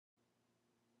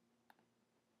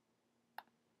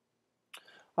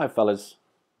Hi fellas,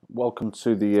 welcome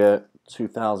to the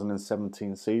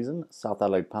 2017 season, South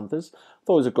Adelaide Panthers.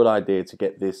 Thought it was a good idea to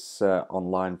get this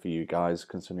online for you guys,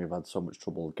 considering we've had so much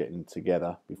trouble getting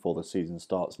together before the season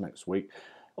starts next week.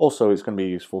 Also, it's going to be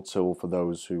a useful tool for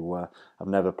those who have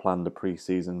never planned a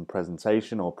pre-season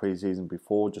presentation or pre-season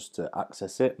before, just to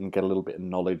access it and get a little bit of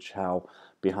knowledge how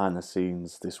behind the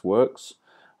scenes this works.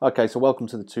 Okay, so welcome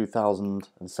to the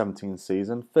 2017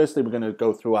 season. Firstly, we're going to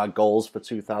go through our goals for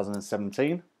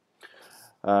 2017.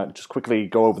 Just quickly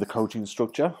go over the coaching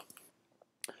structure,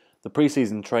 the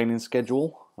pre-season training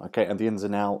schedule, okay, and the ins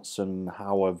and outs and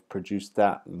how I've produced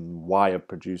that and why I've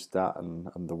produced that and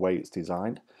the way it's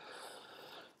designed.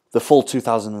 The full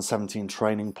 2017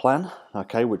 training plan,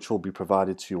 okay, which will be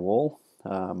provided to you all.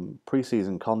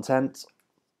 Pre-season content,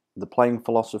 the playing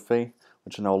philosophy,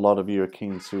 which I know a lot of you are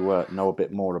keen to know a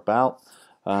bit more about.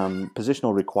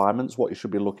 Positional requirements, what you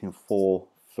should be looking for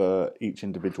each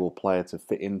individual player to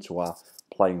fit into our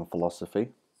playing philosophy.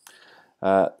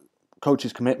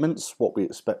 Coaches' commitments, what we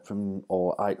expect from,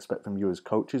 or I expect from you as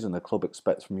coaches, and the club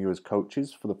expects from you as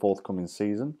coaches for the forthcoming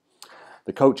season.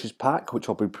 The coaches' pack, which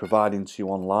I'll be providing to you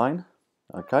online,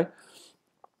 okay.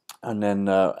 And then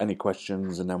any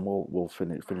questions, and then we'll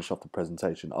finish off the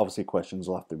presentation. Obviously, questions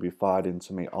will have to be fired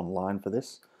into me online for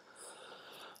this.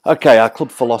 Okay, our club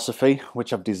philosophy,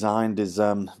 which I've designed, is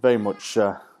very much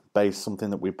based something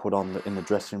that we put on in the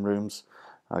dressing rooms.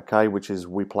 Okay, which is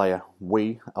we play a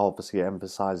we, obviously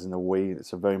emphasising the we.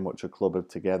 It's very much a club of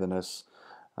togetherness,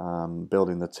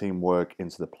 building the teamwork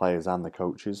into the players and the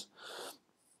coaches.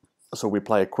 So we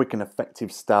play a quick and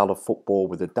effective style of football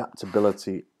with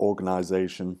adaptability,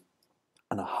 organisation,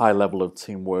 and a high level of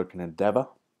teamwork and endeavour.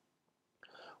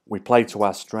 We play to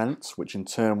our strengths, which in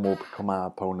turn will become our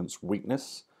opponent's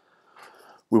weakness.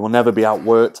 We will never be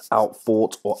outworked,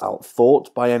 outfought, or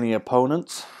outthought by any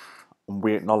opponent. And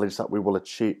we acknowledge that we will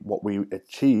achieve what we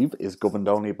achieve is governed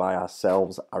only by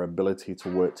ourselves, our ability to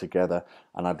work together,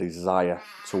 and our desire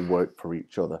to work for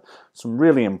each other. Some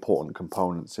really important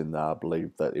components in there. I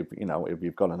believe that if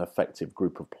you've got an effective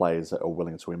group of players that are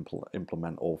willing to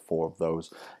implement all four of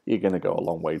those, you're going to go a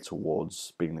long way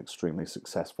towards being extremely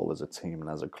successful as a team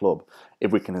and as a club.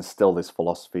 If we can instill this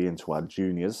philosophy into our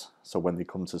juniors, so when they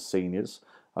come to seniors,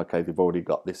 okay, they've already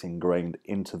got this ingrained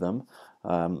into them.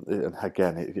 And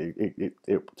again,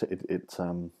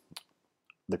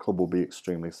 the club will be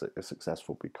extremely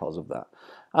successful because of that.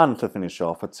 And to finish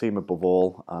off, a team above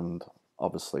all, and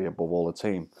obviously above all a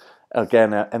team.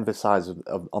 Again, emphasise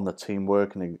on the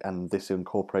teamwork, and this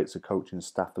incorporates the coaching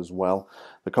staff as well.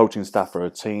 The coaching staff are a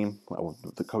team.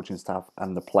 The coaching staff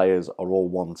and the players are all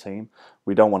one team.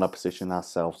 We don't want to position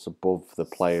ourselves above the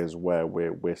players where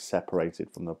we're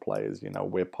separated from the players.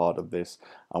 We're part of this,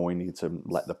 and we need to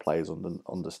let the players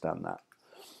understand that.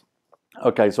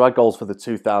 Okay, so our goals for the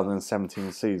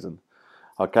 2017 season.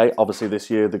 Okay, obviously this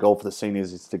year the goal for the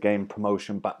seniors is to gain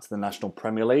promotion back to the National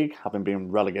Premier League, having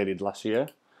been relegated last year.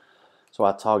 So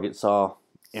our targets are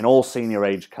in all senior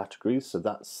age categories, so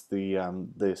that's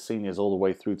the seniors all the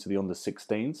way through to the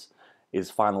under-16s,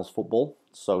 is finals football,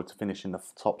 so to finish in the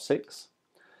top six.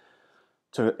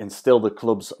 To instill the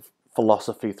club's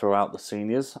philosophy throughout the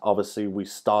seniors. Obviously, we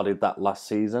started that last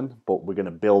season, but we're going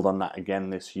to build on that again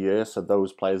this year. So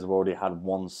those players have already had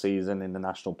one season in the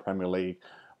National Premier League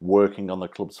working on the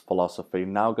club's philosophy.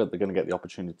 Now they're going to get the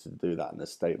opportunity to do that in the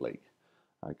State League,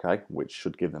 okay, which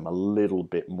should give them a little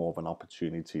bit more of an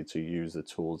opportunity to use the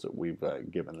tools that we've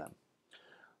given them.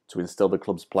 To instill the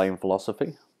club's playing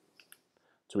philosophy,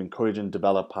 to encourage and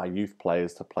develop our youth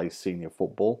players to play senior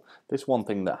football. This one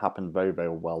thing that happened very, very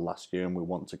well last year, and we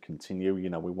want to continue. We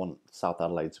want South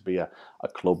Adelaide to be a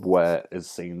club where it's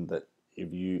seen that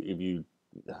if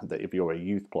you're a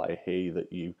youth player here,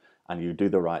 that you do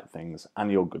the right things and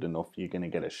you're good enough, you're going to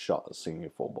get a shot at senior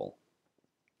football.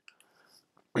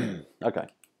 Okay.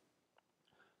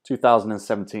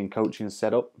 2017 coaching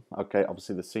setup. Okay,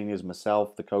 obviously the seniors,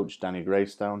 myself, the coach, Danny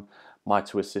Greystone. My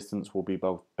two assistants will be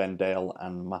both Ben Dale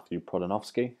and Matthew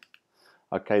Prodanovsky.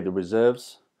 Okay, the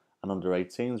reserves and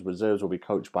under-18s. Reserves will be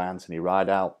coached by Anthony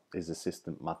Rideout, his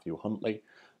assistant Matthew Huntley.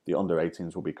 The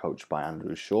under-18s will be coached by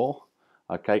Andrew Shaw.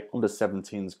 Okay,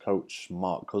 under-17s coach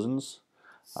Mark Cousins.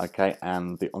 Okay,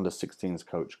 and the under-16s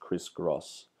coach Chris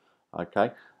Gross.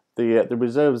 Okay. The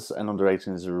reserves and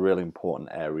under-18s is a really important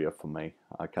area for me.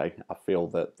 Okay, I feel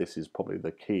that this is probably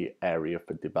the key area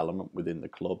for development within the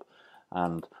club,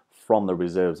 and from the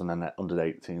reserves and then the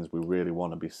under-18s, we really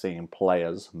want to be seeing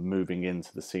players moving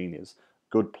into the seniors.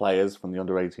 Good players from the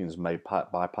under-18s may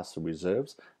bypass the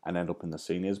reserves and end up in the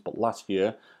seniors. But last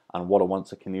year, and what I want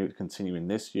to continue in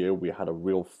this year, we had a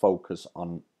real focus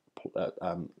on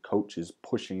coaches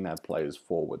pushing their players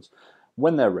forwards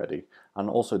when they're ready, and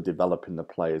also developing the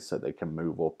players so they can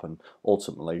move up. And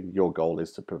ultimately, your goal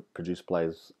is to produce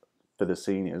players for the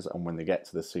seniors, and when they get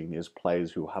to the seniors,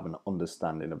 players who have an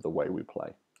understanding of the way we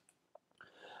play.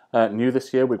 New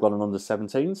this year, we've got an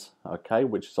under-17s, okay,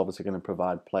 which is obviously going to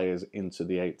provide players into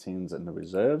the 18s and the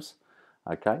reserves,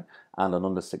 okay, and an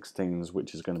under-16s,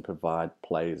 which is going to provide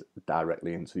players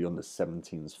directly into the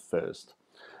under-17s first.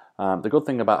 The good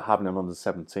thing about having an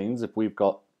under-17s, if we've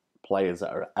got players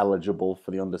that are eligible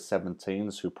for the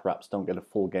under-17s who perhaps don't get a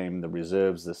full game in the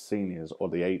reserves, the seniors, or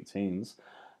the 18s,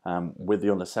 with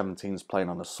the under-17s playing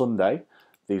on a Sunday,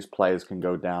 these players can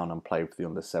go down and play for the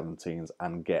under-17s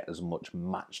and get as much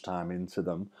match time into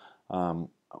them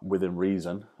within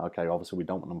reason. Okay, obviously we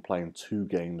don't want them playing 2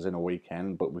 games in a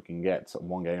weekend, but we can get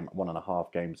 1 game,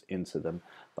 1.5 games into them.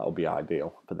 That will be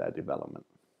ideal for their development.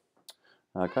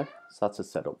 Okay, so that's a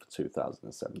setup for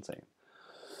 2017.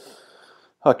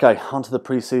 Okay, onto the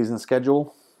pre-season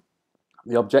schedule.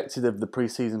 The objective of the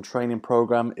pre-season training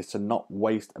program is to not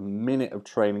waste a minute of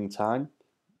training time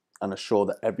and assure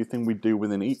that everything we do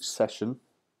within each session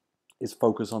is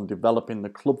focused on developing the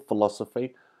club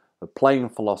philosophy, the playing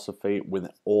philosophy with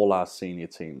all our senior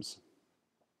teams.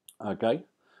 Okay,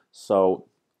 so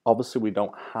obviously we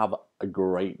don't have a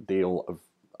great deal of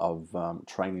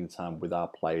training time with our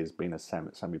players being a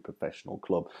semi-professional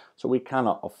club, so we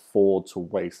cannot afford to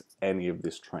waste any of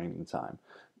this training time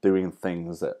doing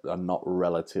things that are not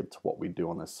relative to what we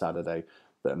do on a Saturday,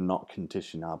 that are not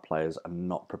conditioning our players and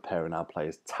not preparing our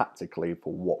players tactically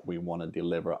for what we want to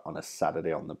deliver on a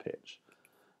Saturday on the pitch.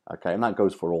 Okay, and that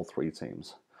goes for all 3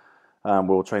 teams.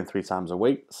 We'll train 3 times a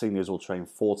week. Seniors will train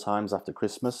 4 times after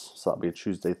Christmas, so that'll be a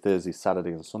Tuesday, Thursday,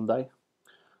 Saturday and Sunday.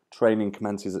 Training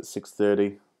commences at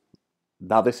 6:30.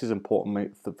 Now this is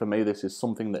important for me. This is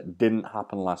something that didn't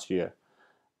happen last year.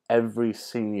 Every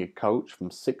senior coach from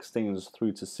 16s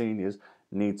through to seniors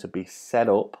need to be set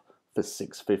up for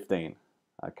 6:15.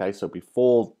 Okay, so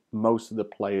before most of the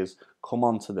players come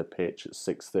onto the pitch at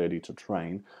 6:30 to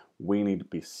train, we need to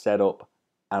be set up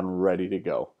and ready to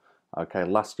go. Okay,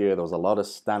 last year there was a lot of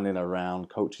standing around,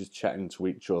 coaches chatting to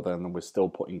each other, and then we're still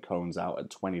putting cones out at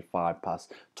 25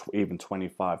 past, even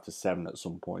 25 to 7 at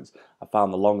some points. I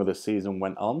found the longer the season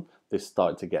went on, this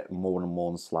started to get more and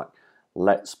more slack.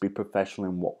 Let's be professional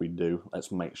in what we do.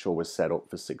 Let's make sure we're set up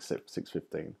for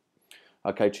 6:15.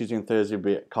 Okay, Tuesday and Thursday will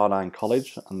be at Cardine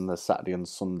College, and the Saturday and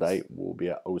Sunday will be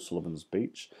at O'Sullivan's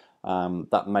Beach.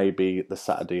 That may be the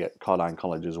Saturday at Cardine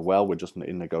College as well. We're just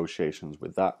in negotiations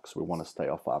with that because we want to stay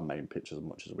off our main pitch as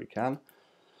much as we can.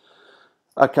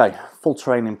 Okay, full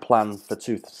training plan for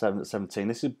 2017.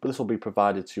 This will be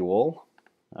provided to you all.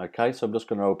 Okay, so I'm just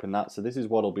going to open that. So this is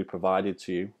what will be provided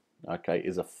to you. Okay,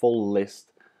 is a full list.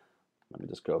 Let me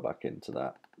just go back into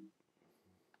that.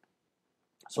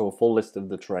 So a full list of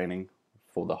the training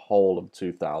for the whole of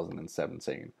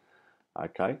 2017.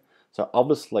 Okay, so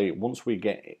obviously once we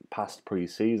get past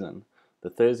pre-season, the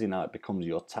Thursday night becomes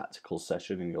your tactical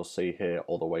session, and you'll see here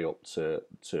all the way up to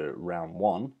round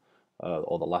 1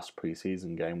 or the last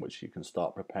pre-season game, which you can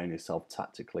start preparing yourself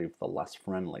tactically for the last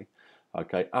friendly.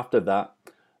 Okay, after that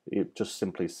it just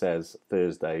simply says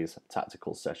Thursday's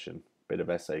tactical session, bit of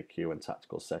SAQ and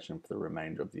tactical session for the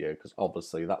remainder of the year, because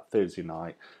obviously that Thursday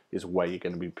night is where you're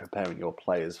going to be preparing your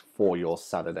players for your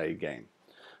Saturday game.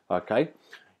 Okay,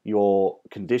 your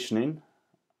conditioning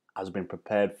has been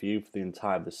prepared for you for the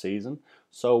entire of the season,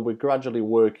 so we're gradually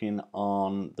working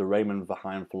on the Raymond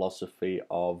Verheyen philosophy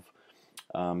of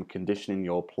conditioning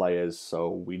your players so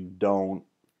we don't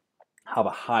have a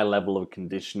high level of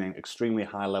conditioning, extremely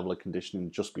high level of conditioning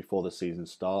just before the season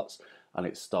starts, and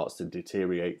it starts to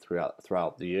deteriorate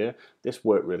throughout the year. This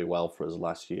worked really well for us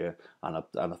last year, and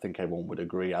I think everyone would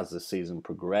agree as the season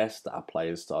progressed, our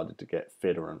players started to get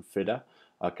fitter and fitter.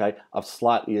 Okay, I've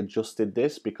slightly adjusted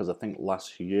this because I think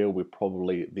last year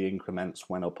the increments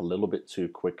went up a little bit too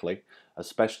quickly,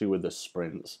 especially with the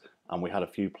sprints, and we had a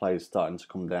few players starting to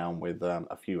come down with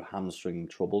a few hamstring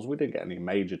troubles. We didn't get any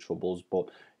major troubles, but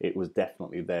it was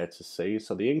definitely there to see.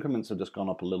 So the increments have just gone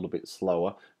up a little bit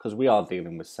slower because we are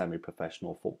dealing with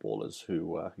semi-professional footballers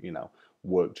who,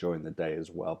 work during the day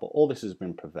as well. But all this has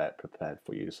been prepared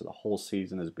for you. So the whole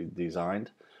season has been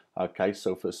designed. Okay,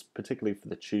 so particularly for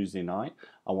the Tuesday night,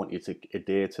 I want you to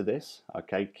adhere to this.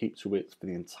 Okay, keep to it for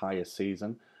the entire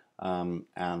season,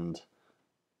 and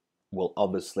we'll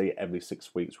obviously every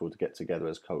 6 weeks we'll get together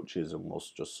as coaches and we'll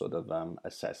just sort of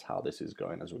assess how this is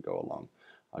going as we go along.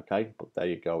 Okay, but there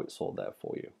you go, it's all there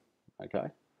for you. Okay,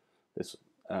 this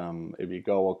if you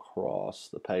go across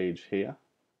the page here,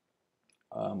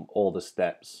 all the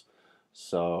steps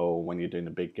So when you're doing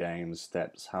the big games,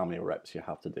 steps, how many reps you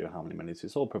have to do, how many minutes,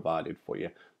 it's all provided for you.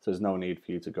 So there's no need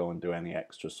for you to go and do any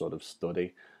extra sort of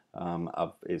study.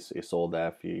 It's all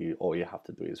there for you. All you have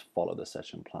to do is follow the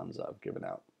session plans that I've given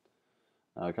out.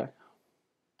 Okay.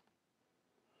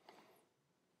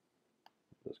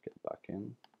 Let's get back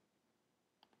in.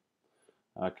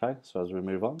 Okay, so as we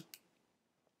move on.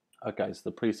 Okay, so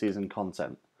the pre-season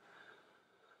content.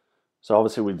 So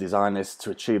obviously we designed this to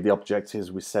achieve the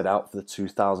objectives we set out for the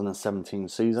 2017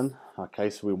 season. Okay,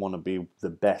 so we want to be the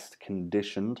best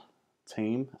conditioned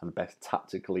team and best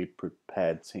tactically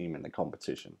prepared team in the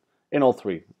competition. In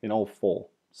all four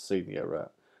senior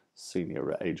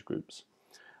age groups.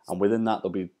 And within that, there'll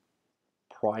be,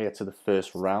 prior to the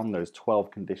first round, there's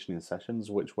 12 conditioning sessions,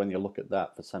 which when you look at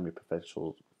that for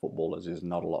semi-professional footballers is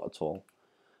not a lot at all.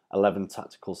 11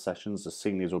 tactical sessions. The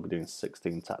seniors will be doing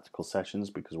 16 tactical sessions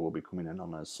because we'll be coming in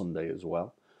on a Sunday as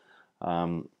well.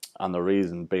 And the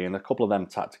reason being, a couple of them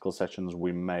tactical sessions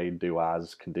we may do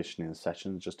as conditioning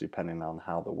sessions, just depending on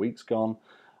how the week's gone.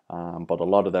 But a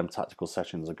lot of them tactical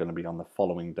sessions are going to be on the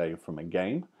following day from a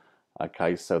game.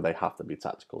 Okay, so they have to be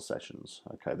tactical sessions.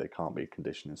 Okay, they can't be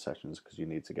conditioning sessions because you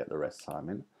need to get the rest time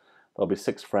in. There'll be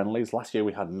 6 friendlies. Last year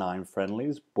we had 9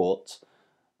 friendlies, but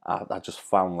I just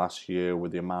found last year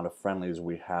with the amount of friendlies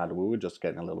we had, we were just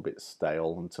getting a little bit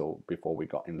stale before we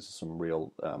got into some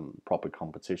real proper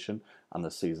competition, and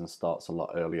the season starts a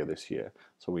lot earlier this year.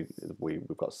 So we've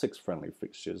got 6 friendly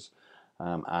fixtures,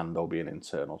 and there'll be an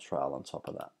internal trial on top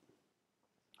of that.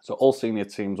 So all senior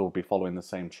teams will be following the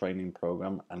same training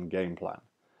program and game plan.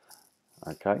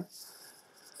 Okay.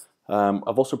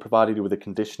 I've also provided you with a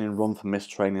conditioning run for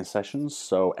missed training sessions.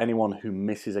 So anyone who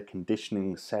misses a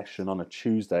conditioning session on a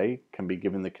Tuesday can be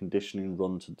given the conditioning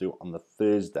run to do on the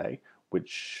Thursday, which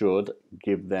should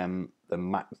give them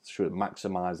should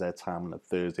maximize their time on the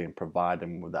Thursday and provide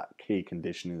them with that key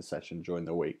conditioning session during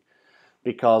the week.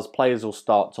 Because players will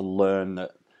start to learn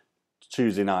that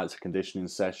Tuesday night's a conditioning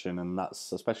session, and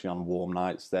that's especially on warm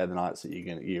nights. They're the nights that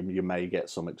you may get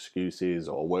some excuses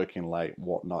or working late,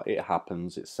 whatnot. It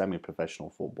happens. It's semi-professional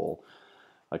football.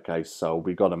 Okay, so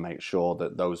we got to make sure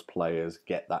that those players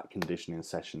get that conditioning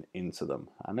session into them,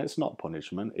 and it's not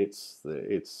punishment. It's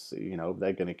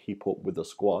they're going to keep up with the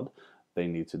squad. They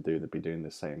need to be doing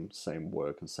the same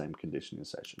work and same conditioning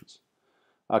sessions.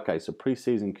 Okay, so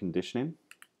pre-season conditioning.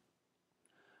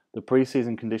 The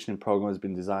pre-season conditioning program has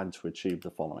been designed to achieve the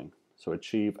following. So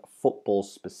achieve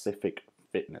football-specific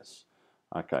fitness.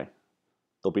 Okay.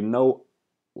 There'll be no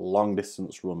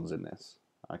long-distance runs in this.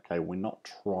 Okay. We're not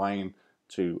trying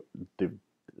to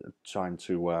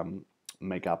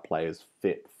make our players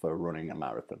fit for running a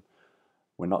marathon.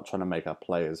 We're not trying to make our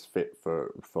players fit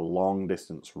for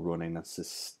long-distance running and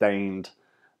sustained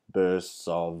bursts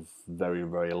of very,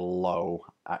 very low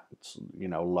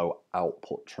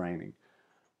output training.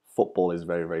 Football is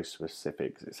very, very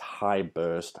specific. It's high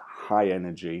burst, high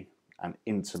energy, and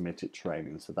intermittent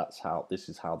training. So this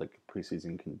is how the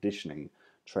pre-season conditioning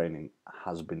training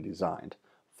has been designed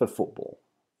for football,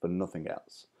 for nothing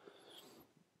else.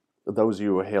 Those of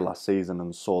you who were here last season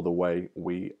and saw the way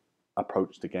we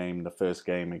approached the game, the first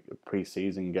game,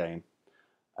 pre-season game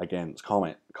against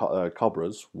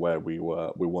Cobras, where we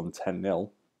won 10-0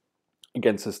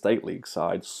 against the State League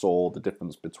side, saw the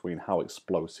difference between how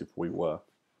explosive we were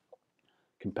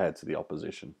compared to the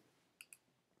opposition.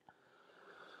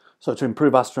 So to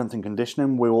improve our strength and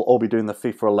conditioning, we will all be doing the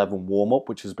FIFA 11 warm-up,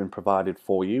 which has been provided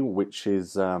for you, which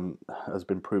has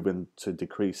been proven to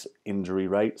decrease injury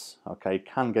rates. Okay,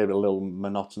 can get a little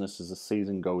monotonous as the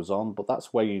season goes on, but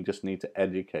that's where you just need to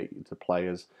educate the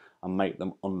players and make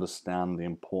them understand the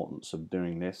importance of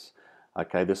doing this.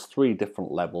 Okay, there's 3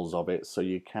 different levels of it, so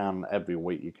you can every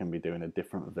week you can be doing a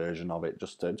different version of it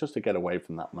just to get away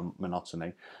from that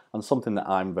monotony. And something that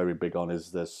I'm very big on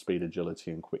is the speed,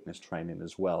 agility, and quickness training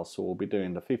as well. So we'll be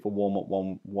doing the FIFA warm-up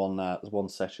one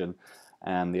session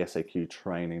and the SAQ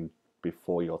training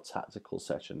before your tactical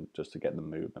session, just to get the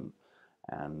movement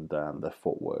and the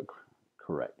footwork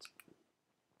correct.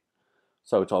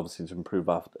 So it's obviously to improve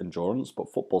our endurance,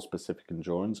 but football-specific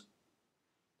endurance,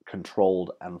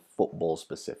 controlled and football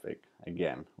specific.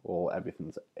 Again,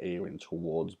 everything's aiming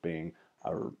towards being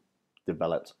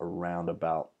developed around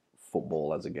about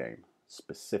football as a game,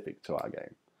 specific to our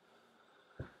game.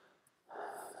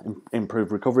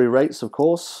 Improve recovery rates, of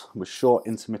course, with short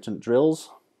intermittent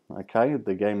drills. Okay,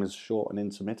 the game is short and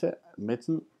intermittent.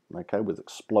 Okay, with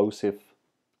explosive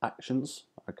actions.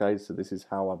 Okay, so this is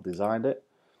how I've designed it.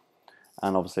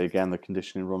 And obviously, again, the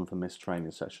conditioning run for missed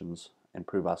training sessions.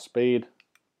 Improve our speed,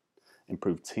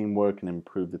 improve teamwork, and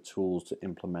improve the tools to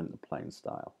implement the playing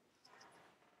style.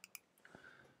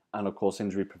 And of course,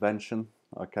 injury prevention.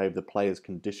 Okay, if the player's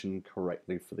conditioned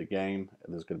correctly for the game,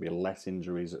 there's going to be less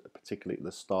injuries, particularly at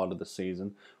the start of the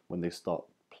season when they start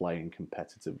playing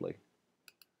competitively.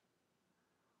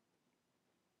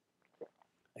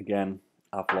 Again,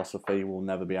 our philosophy will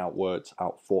never be outworked,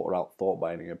 outfought, or outthought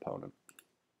by any opponent.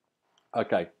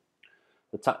 Okay,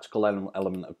 the tactical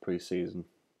element of pre-season.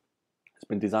 It's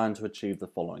been designed to achieve the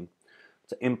following: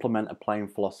 to implement a playing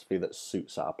philosophy that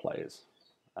suits our players.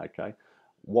 Okay,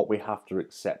 what we have to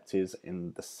accept is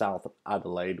in the south of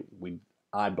Adelaide,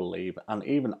 I believe, and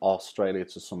even Australia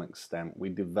to some extent, we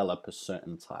develop a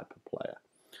certain type of player.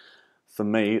 For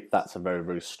me, that's a very,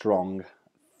 very strong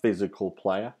physical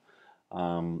player,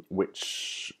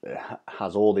 which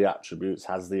has all the attributes,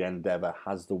 has the endeavour,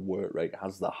 has the work rate,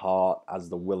 has the heart, has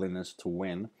the willingness to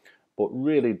win, but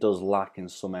really does lack in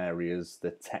some areas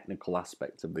the technical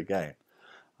aspect of the game.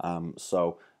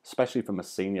 So, especially from a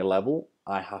senior level,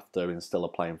 I have to instill a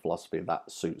playing philosophy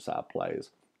that suits our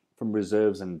players. From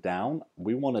reserves and down,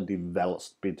 we want to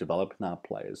be developing our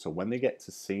players. So when they get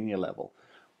to senior level,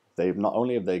 they've not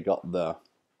only have they got the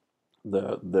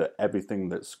everything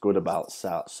that's good about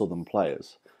Southern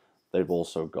players, they've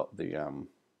also got the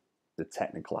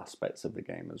technical aspects of the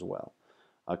game as well.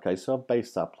 Okay, so I've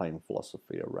based our playing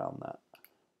philosophy around that.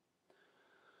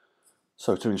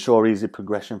 So to ensure easy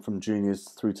progression from juniors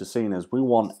through to seniors, we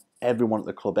want everyone at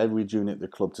the club, every junior at the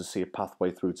club to see a pathway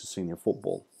through to senior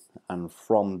football. And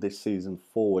from this season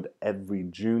forward, every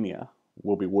junior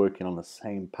will be working on the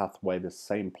same pathway, the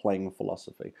same playing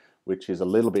philosophy, which is a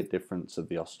little bit different to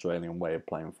the Australian way of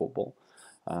playing football,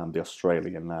 the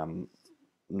Australian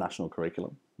national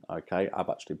curriculum. Okay, I've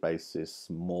actually based this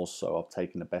more so. I've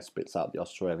taken the best bits out of the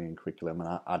Australian curriculum and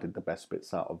I added the best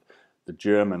bits out of the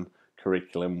German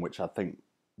curriculum, which I think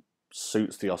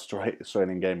suits the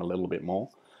Australian game a little bit more,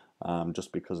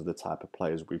 just because of the type of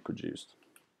players we produced.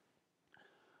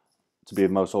 To be the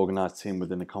most organised team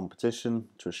within the competition,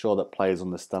 to ensure that players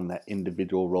understand their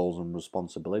individual roles and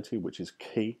responsibility, which is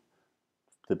key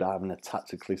to having a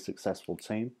tactically successful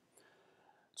team.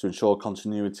 To ensure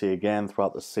continuity again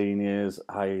throughout the seniors, if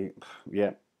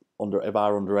our under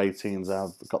 18s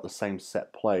have got the same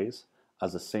set plays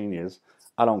as the seniors,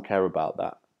 I don't care about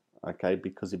that. Okay,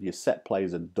 because if your set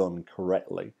plays are done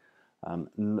correctly,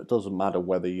 it doesn't matter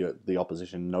whether the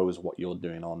opposition knows what you're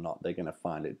doing or not, they're going to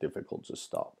find it difficult to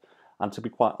stop. And to be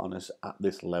quite honest, at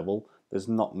this level, there's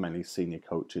not many senior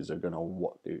coaches who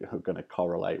are going to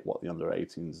correlate what the under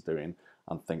 18s is doing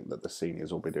and think that the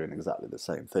seniors will be doing exactly the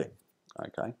same thing.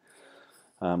 Okay,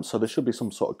 so there should be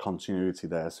some sort of continuity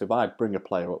there. So if I bring a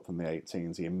player up from the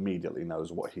 18s, he immediately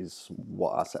knows what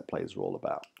our set plays are all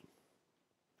about.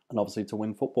 And obviously to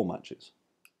win football matches.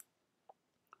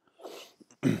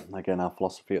 Again, our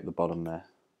philosophy at the bottom there.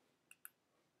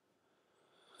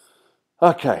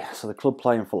 Okay, so the club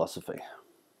playing philosophy.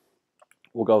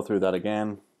 We'll go through that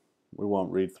again. We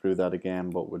won't read through that again,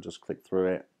 but we'll just click through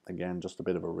it. Again, just a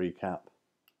bit of a recap.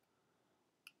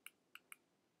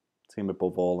 Team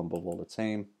above all and above all the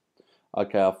team.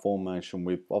 Okay, our formation,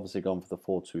 we've obviously gone for the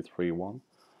 4-2-3-1.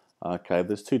 Okay,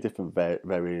 there's two different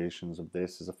variations of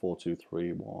this. There's a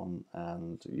 4-2-3-1,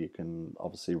 and you can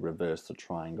obviously reverse the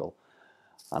triangle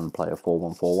and play a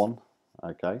 4-1-4-1.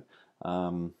 Okay,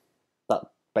 that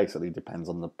basically depends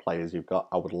on the players you've got.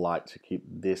 I would like to keep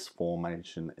this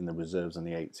formation in the reserves in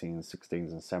the 18s,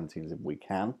 16s, and 17s if we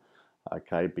can.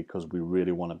 Okay, because we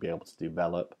really want to be able to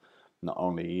develop not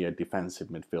only your defensive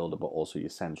midfielder but also your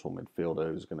central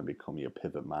midfielder, who's going to become your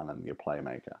pivot man and your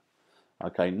playmaker.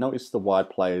 Okay, notice the wide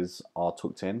players are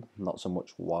tucked in, not so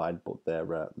much wide, but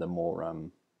they're more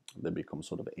they become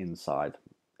sort of inside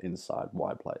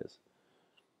wide players,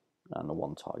 and the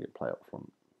one target play up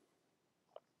front.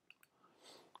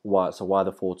 Why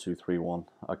the 4-2-3-1?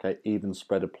 Okay, even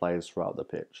spread of players throughout the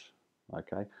pitch.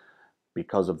 Okay,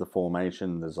 because of the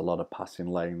formation, there's a lot of passing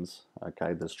lanes.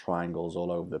 Okay, there's triangles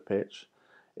all over the pitch.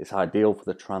 It's ideal for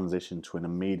the transition to an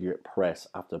immediate press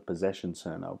after possession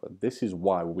turnover. This is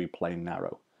why we play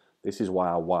narrow. This is why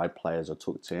our wide players are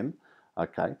tucked in.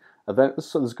 Okay,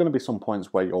 so there's going to be some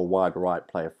points where your wide right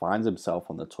player finds himself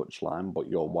on the touchline, but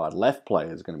your wide left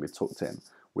player is going to be tucked in,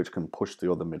 which can push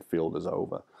the other midfielders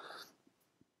over.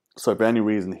 So if for any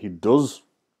reason he does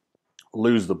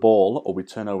lose the ball or we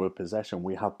turn over possession,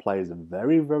 we have players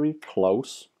very, very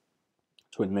close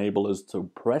to enable us to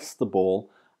press the ball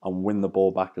and win the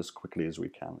ball back as quickly as we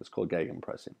can. It's called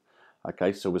gegenpressing.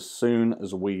 Okay, so as soon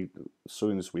as we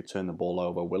turn the ball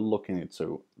over, we're looking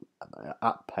to,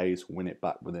 at pace, win it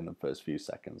back within the first few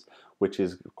seconds, which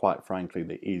is quite frankly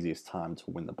the easiest time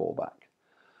to win the ball back.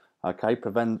 Okay,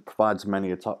 provides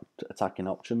many attacking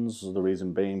options. The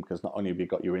reason being because not only have you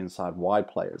got your inside wide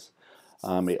players,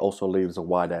 it also leaves the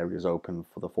wide areas open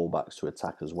for the fullbacks to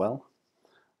attack as well.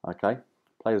 Okay,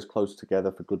 players close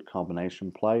together for good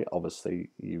combination play. Obviously,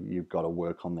 you've got to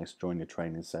work on this during your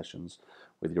training sessions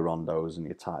with your rondos and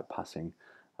your tight passing.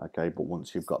 Okay, but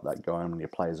once you've got that going and your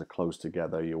players are close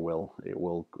together, it will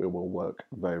work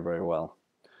very, very well.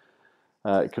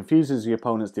 It confuses the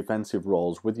opponent's defensive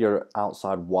roles with your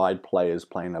outside wide players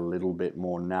playing a little bit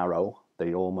more narrow.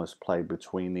 They almost play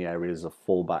between the areas of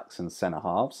fullbacks and centre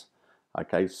halves.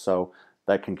 Okay, so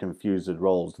that can confuse the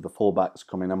roles. Do the fullbacks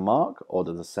come in and mark, or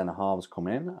do the centre halves come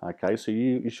in? Okay, so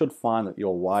you should find that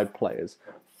your wide players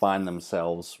find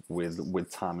themselves with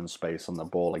time and space on the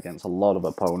ball against a lot of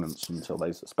opponents until they,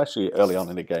 especially early on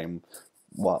in the game,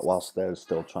 whilst they're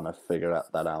still trying to figure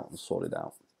that out and sort it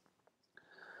out.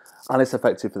 And it's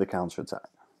effective for the counter-attack.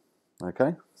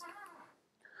 Okay?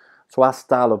 So our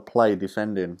style of play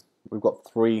defending, we've got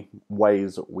 3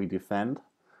 ways that we defend.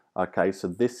 Okay, so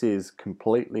this is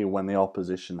completely when the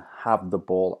opposition have the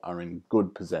ball, are in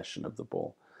good possession of the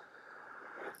ball.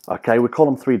 Okay, we call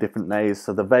them 3 different names.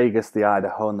 So the Vegas, the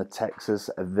Idaho, and the Texas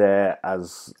are there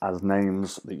as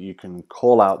names that you can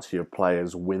call out to your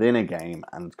players within a game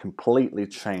and completely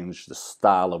change the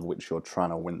style of which you're trying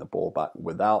to win the ball back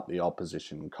without the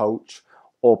opposition coach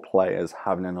or players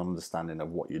having an understanding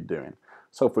of what you're doing.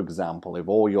 So for example, if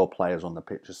all your players on the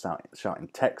pitch are shouting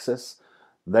Texas,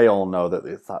 they all know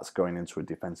that that's going into a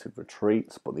defensive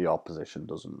retreat, but the opposition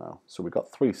doesn't know. So we've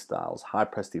got 3 styles: high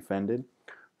press defending,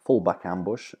 fullback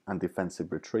ambush, and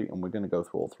defensive retreat, and we're going to go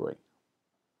through all 3.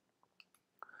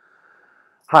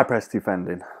 High press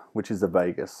defending, which is the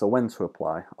Vegas. So when to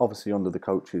apply? Obviously under the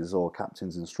coach's or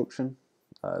captain's instruction.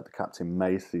 The captain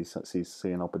may see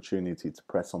an opportunity to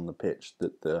press on the pitch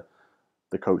that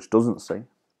the coach doesn't see.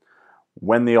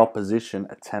 When the opposition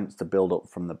attempts to build up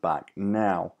from the back.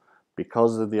 Now,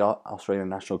 because of the Australian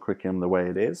national curriculum the way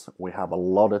it is, we have a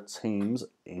lot of teams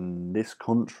in this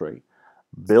country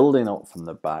building up from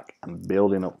the back and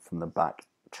building up from the back,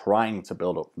 trying to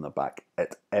build up from the back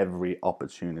at every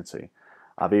opportunity.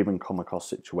 I've even come across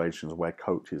situations where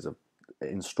coaches have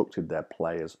instructed their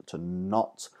players to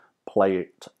not play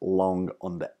it long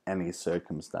under any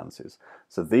circumstances.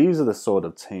 So these are the sort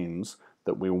of teams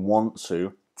that we want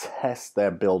to test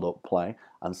their build-up play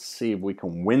and see if we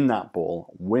can win that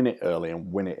ball, win it early,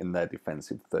 and win it in their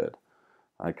defensive third.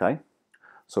 Okay?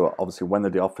 So obviously when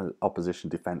the opposition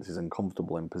defence is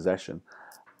uncomfortable in possession,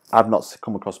 I've not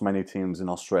come across many teams in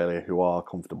Australia who are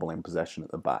comfortable in possession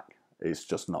at the back. It's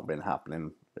just not been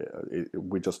happening.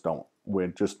 We're just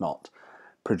not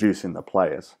producing the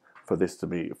players for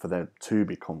them to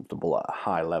be comfortable at a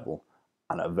high level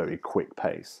and at a very quick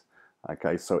pace.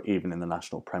 Okay, so even in the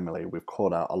National Premier League, we've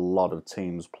caught out a lot of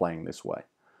teams playing this way.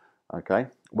 Okay,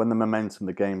 when the momentum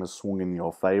of the game has swung in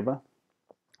your favour,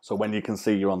 so when you can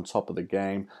see you're on top of the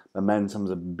game, momentum's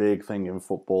a big thing in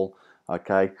football.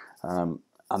 Okay, and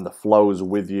the flow's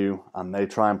with you, and they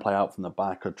try and play out from the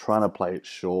back, or trying to play it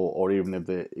short, or even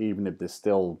if they're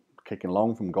still kicking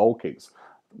long from goal kicks,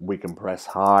 we can press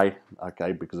high.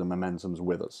 Okay, because the momentum's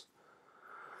with us.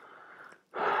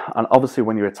 And obviously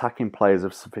when you're attacking players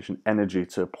of sufficient energy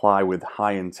to apply with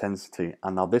high intensity,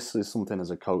 and now this is something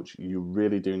as a coach you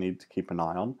really do need to keep an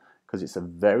eye on, because it's a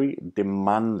very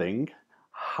demanding,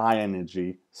 high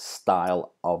energy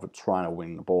style of trying to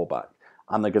win the ball back.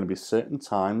 And there are going to be certain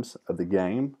times of the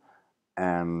game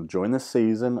and during the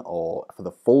season or for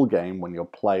the full game when your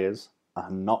players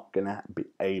are not going to be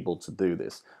able to do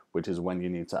this, which is when you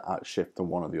need to shift to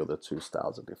one of the other 2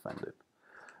 styles of defending.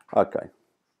 Okay.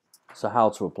 So how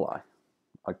to apply?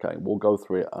 Okay, we'll go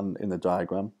through it in the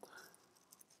diagram.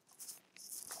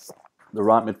 The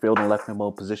right midfield and left mid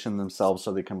will position themselves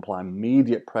so they can apply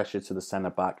immediate pressure to the centre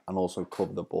back and also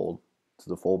cover the ball to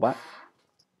the fullback.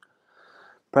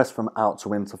 Press from out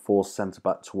to in to force centre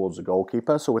back towards the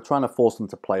goalkeeper. So we're trying to force them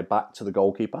to play back to the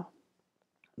goalkeeper.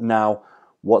 Now,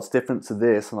 what's different to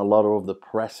this and a lot of the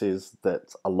presses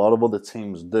that a lot of other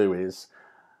teams do is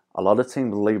a lot of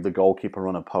teams leave the goalkeeper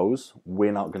unopposed.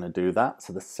 We're not going to do that.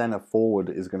 So the centre forward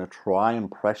is going to try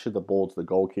and pressure the ball to the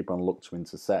goalkeeper and look to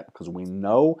intercept because we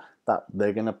know that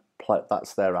they're going to play,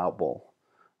 that's their out ball.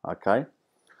 Okay?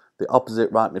 The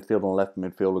opposite right midfield and left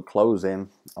midfield will close in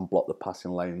and block the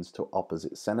passing lanes to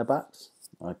opposite centre backs.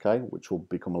 Okay? Which will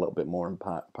become a little bit more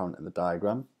apparent in the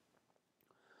diagram.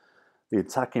 The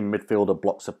attacking midfielder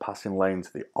blocks a passing lane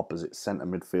to the opposite centre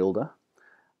midfielder.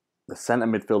 The centre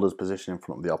midfielder's position in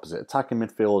front of the opposite attacking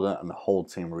midfielder, and the whole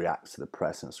team reacts to the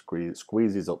press and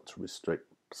squeezes up to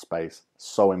restrict space.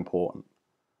 So important.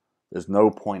 There's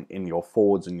no point in your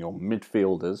forwards and your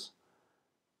midfielders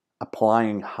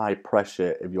applying high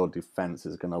pressure if your defence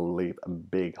is going to leave a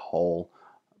big hole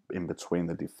in between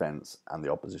the defence and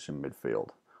the opposition midfield,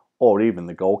 or even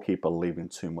the goalkeeper leaving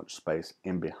too much space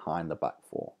in behind the back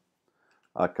four.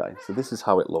 Okay, so this is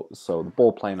how it looks. So the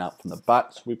ball playing out from the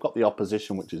back. So we've got the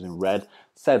opposition, which is in red,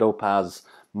 set up as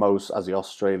the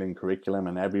Australian curriculum,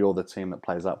 and every other team that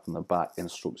plays out from the back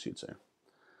instructs you to.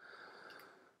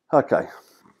 Okay,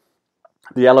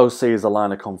 the LOC is a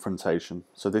line of confrontation.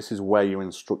 So this is where you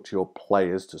instruct your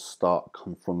players to start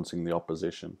confronting the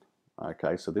opposition.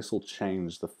 Okay, so this will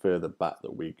change the further back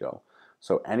that we go.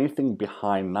 So anything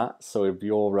behind that, so if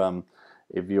your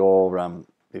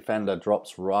defender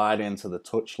drops right into the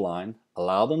touch line,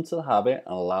 allow them to have it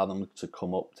and allow them to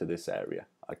come up to this area.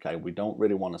 Okay, we don't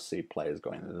really want to see players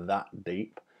going that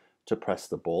deep to press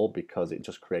the ball because it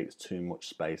just creates too much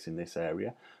space in this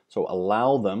area. So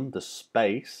allow them the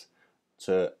space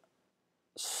to,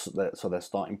 so their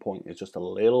starting point is just a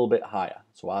little bit higher.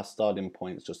 So our starting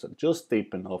point is just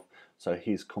deep enough so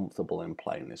he's comfortable in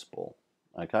playing this ball.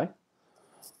 Okay?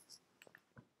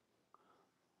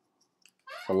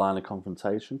 The line of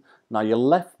confrontation. Now your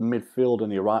left midfield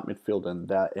and your right midfield and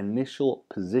their initial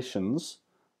positions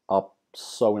are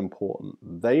so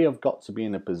important. They have got to be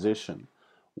in a position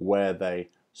where they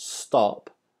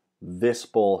stop this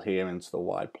ball here into the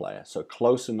wide player. So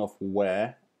close enough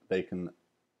where they can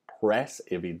press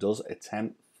if he does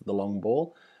attempt the long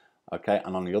ball. Okay,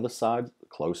 and on the other side,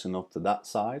 close enough to that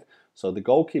side. So the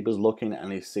goalkeeper's looking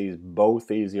and he sees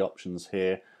both easy options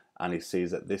here, and he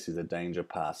sees that this is a danger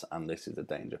pass and this is a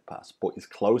danger pass. But he's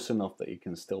close enough that he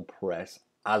can still press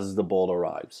as the ball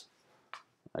arrives.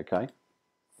 Okay?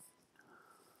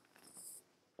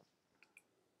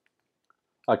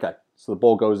 Okay, so the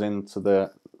ball goes into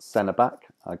the centre back.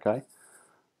 Okay?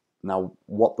 Now,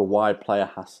 what the wide player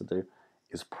has to do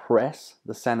is press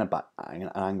the centre back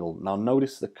angle. Now,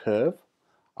 notice the curve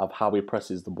of how he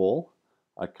presses the ball.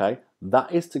 Okay?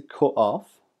 That is to cut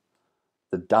off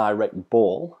the direct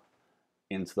ball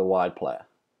into the wide player.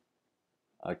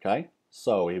 Okay,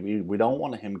 so we don't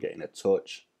want him getting a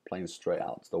touch playing straight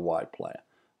out to the wide player.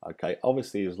 Okay,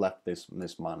 obviously he's left this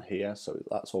man here, so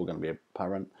that's all going to be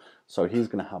apparent. So he's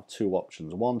going to have two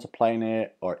options: one to play in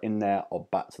it or in there, or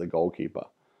back to the goalkeeper.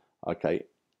 Okay,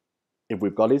 if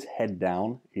we've got his head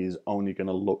down, he's only going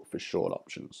to look for short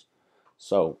options.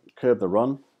 So curve the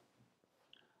run,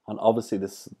 and obviously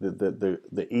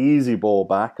the easy ball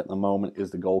back at the moment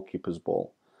is the goalkeeper's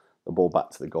ball. The ball back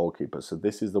to the goalkeeper. So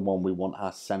this is the one we want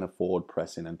our centre forward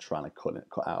pressing and trying to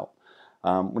cut out.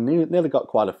 We nearly got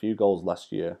quite a few goals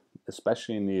last year,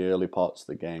 especially in the early parts of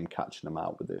the game, catching them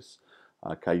out with this.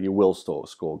 Okay, you will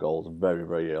score goals very,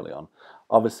 very early on.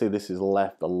 Obviously, this has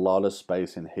left a lot of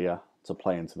space in here to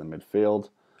play into the midfield.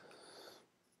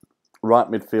 Right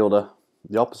midfielder,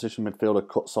 the opposition midfielder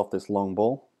cuts off this long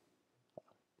ball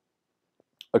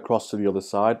across to the other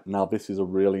side. Now, this is a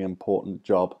really important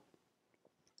job,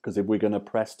 because if we're going to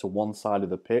press to one side of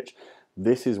the pitch,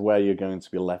 this is where you're going to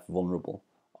be left vulnerable,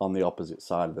 on the opposite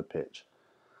side of the pitch.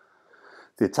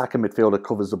 The attacking midfielder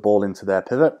covers the ball into their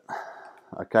pivot.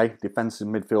 Okay, defensive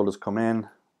midfielders come in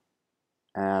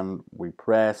and we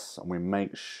press and we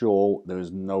make sure there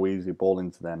is no easy ball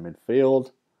into their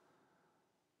midfield.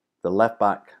 The left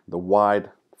back, the wide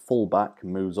full back,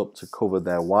 moves up to cover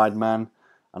their wide man,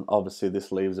 and obviously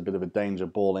this leaves a bit of a danger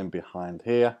ball in behind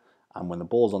here. And when the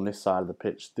ball's on this side of the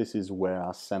pitch, this is where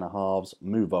our centre halves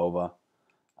move over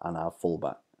and our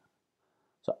fullback.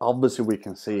 So obviously we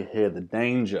can see here the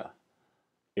danger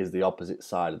is the opposite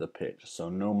side of the pitch. So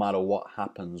no matter what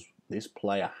happens, this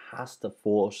player has to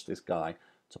force this guy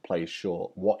to play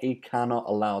short. What he cannot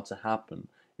allow to happen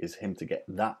is him to get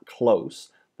that close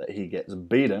that he gets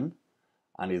beaten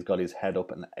and he's got his head up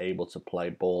and able to play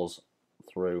balls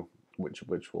through, which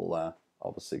will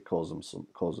obviously cause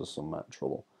us some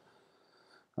trouble.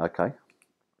 Okay.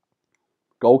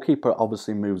 Goalkeeper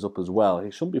obviously moves up as well.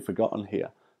 He shouldn't be forgotten here,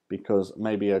 because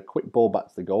maybe a quick ball back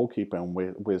to the goalkeeper and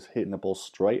we're hitting the ball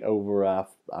straight over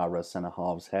our centre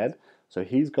half's head. So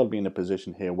he's got to be in a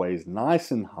position here where he's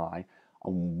nice and high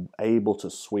and able to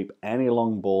sweep any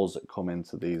long balls that come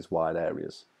into these wide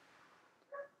areas.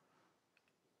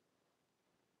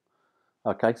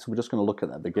 Okay, so we're just going to look at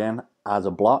that again as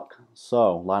a block.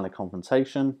 So line of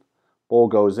confrontation, ball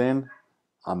goes in,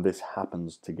 and this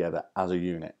happens together as a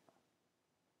unit.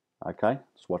 Okay,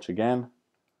 let's watch again.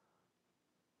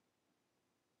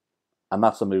 And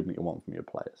that's the movement you want from your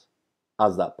players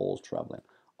as that ball's traveling.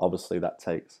 Obviously, that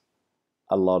takes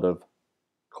a lot of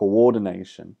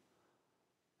coordination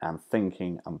and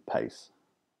thinking and pace.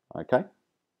 Okay?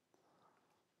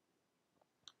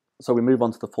 So we move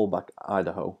on to the fullback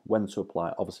Idaho. When to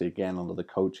apply, obviously again under the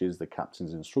coach's, the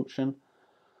captain's instruction.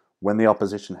 When the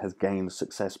opposition has gained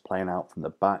success playing out from the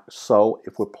back. So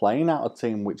if we're playing out a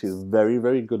team which is very,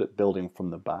 very good at building from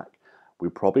the back, we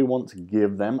probably want to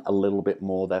give them a little bit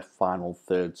more their final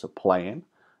third to play in,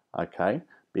 okay?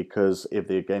 Because if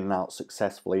they're getting out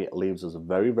successfully, it leaves us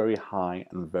very, very high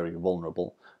and very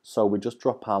vulnerable. So we just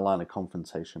drop our line of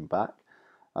confrontation back,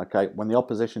 okay? When the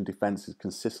opposition defense is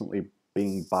consistently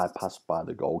being bypassed by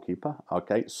the goalkeeper,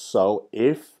 okay? So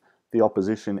if the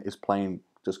opposition is playing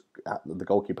just the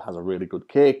goalkeeper has a really good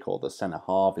kick, or the centre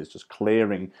half is just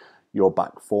clearing your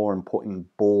back four and putting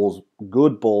balls,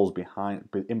 good balls behind,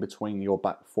 in between your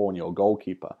back four and your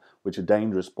goalkeeper, which are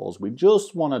dangerous balls. We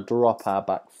just want to drop our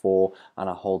back four and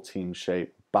our whole team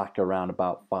shape back around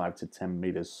about 5 to 10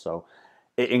 meters, so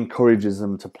it encourages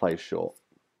them to play short.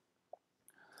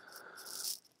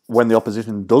 When the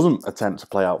opposition doesn't attempt to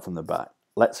play out from the back,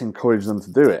 let's encourage them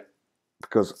to do it,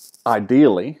 because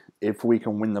ideally, if we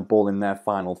can win the ball in their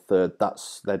final third,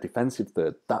 that's their defensive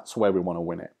third, that's where we want to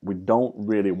win it. We don't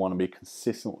really want to be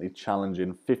consistently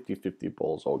challenging 50-50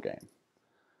 balls all game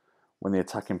when the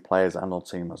attacking players and our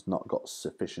team has not got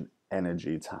sufficient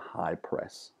energy to high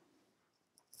press.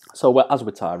 So as we're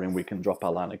tiring, we can drop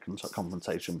our line of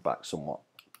confrontation back somewhat.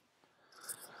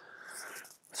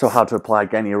 So how to apply,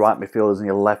 again, your right midfielders and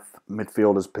your left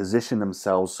midfielders position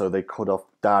themselves so they cut off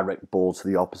direct balls to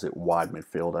the opposite wide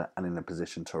midfielder and in a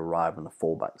position to arrive on the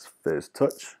fullback's first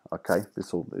touch. Okay,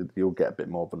 you'll get a bit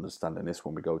more of understanding this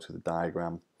when we go to the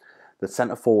diagram. The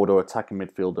centre forward or attacking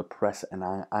midfielder press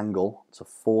an angle to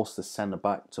force the centre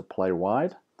back to play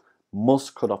wide.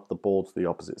 Must cut off the ball to the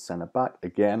opposite centre back.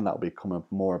 Again, that'll become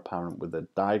more apparent with the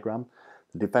diagram.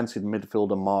 The defensive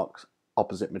midfielder marks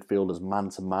opposite midfielders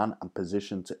man-to-man and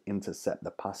position to intercept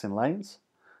the passing lanes.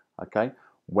 Okay,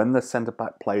 when the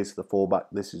centre-back plays to the full-back,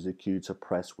 this is a cue to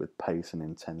press with pace and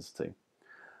intensity.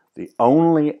 The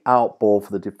only out ball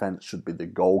for the defence should be the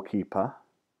goalkeeper,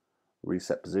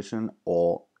 reset position,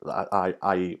 or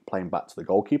i.e. playing back to the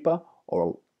goalkeeper,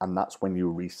 and that's when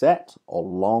you reset, or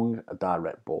long, a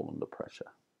direct ball under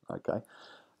pressure. Okay,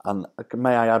 and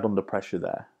may I add under pressure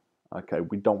there? Okay,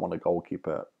 we don't want a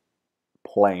goalkeeper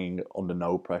playing under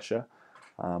no pressure.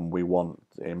 We want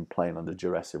him playing under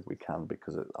duress if we can,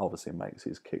 because it obviously makes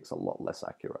his kicks a lot less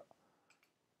accurate.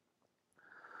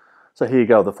 So here you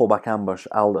go, the fullback ambush,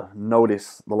 Alder.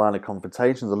 Notice the line of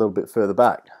confrontation is a little bit further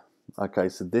back. Okay,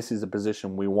 so this is a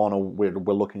position we're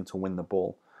looking to win the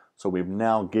ball. So we've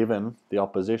now given the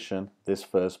opposition this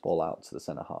first ball out to the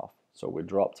centre half. So we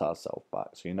dropped ourselves back.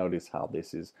 So you notice how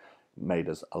this is made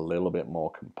us a little bit more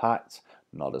compact,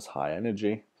 not as high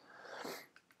energy.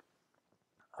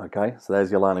 Okay, so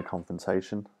there's your line of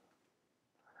confrontation.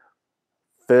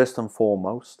 First and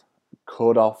foremost,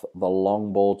 cut off the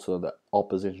long ball to the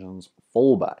opposition's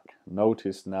fullback.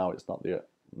 Notice now it's not the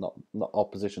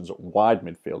opposition's wide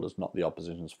midfielders, not the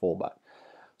opposition's fullback.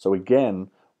 So again,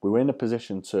 we were in a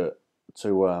position to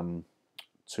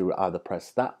either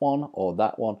press that one or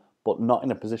that one, but not in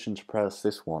a position to press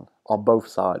this one on both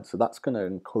sides. So that's going to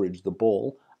encourage the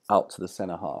ball out to the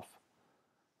centre half.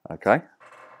 Okay.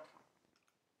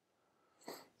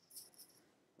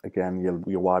 Again,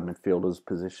 your wide midfielders'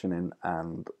 positioning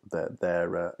and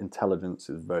their intelligence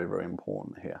is very, very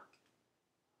important here.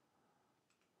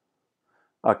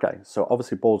 Okay, so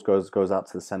obviously balls goes out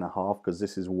to the centre half, because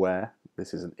this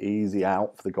is an easy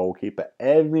out for the goalkeeper.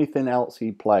 Everything else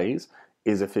he plays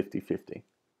is a 50-50.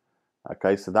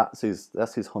 Okay, so that's his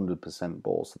 100%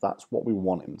 ball. So that's what we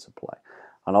want him to play.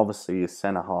 And obviously his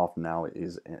centre half now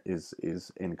is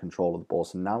in control of the ball.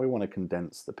 So now we want to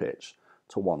condense the pitch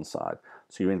to one side.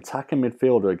 So your attacking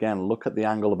midfielder, again, look at the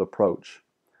angle of approach.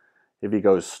 If he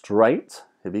goes straight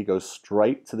to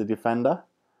the defender,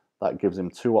 that gives him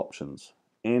two options.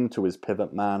 Into his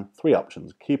pivot man, three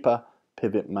options. Keeper,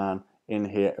 pivot man, in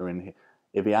here or in here.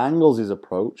 If he angles his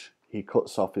approach, he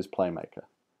cuts off his playmaker.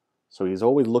 So he's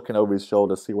always looking over his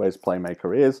shoulder to see where his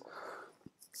playmaker is.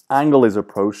 Angle his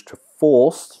approach to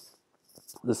force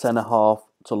the centre half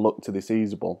to look to this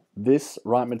easy ball. This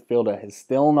right midfielder has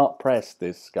still not pressed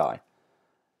this guy.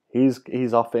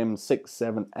 He's off him 6,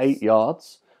 7, 8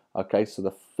 yards. Okay, so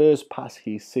the first pass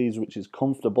he sees, which is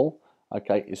comfortable,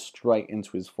 okay, is straight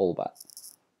into his fullback.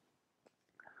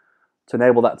 To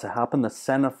enable that to happen, the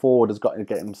centre forward has got to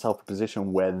get himself a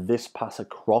position where this pass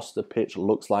across the pitch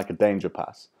looks like a danger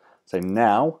pass. So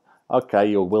now, okay,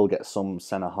 you will get some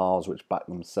centre halves which back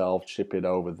themselves, chip it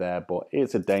over there, but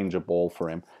it's a danger ball for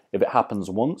him. If it happens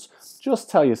once, just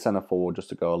tell your centre forward just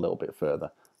to go a little bit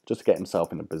further, just to get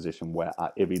himself in a position where,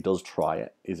 if he does try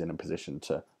it, he's in a position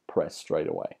to press straight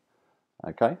away.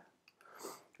 Okay?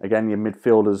 Again, your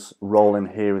midfielder's role in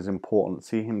here is important.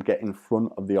 See him get in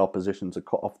front of the opposition to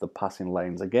cut off the passing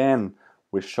lanes. Again,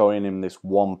 we're showing him this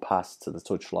one pass to the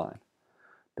touchline.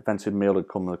 Defensive midfielder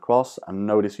coming across, and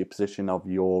notice your position of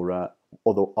your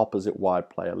other opposite wide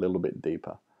player a little bit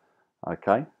deeper.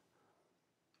 Okay?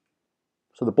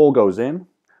 So the ball goes in.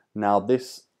 Now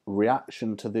this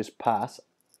reaction to this pass,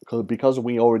 because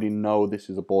we already know this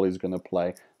is a ball he's going to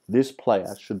play, this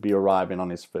player should be arriving on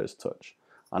his first touch.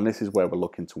 And this is where we're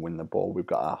looking to win the ball. We've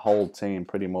got our whole team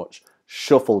pretty much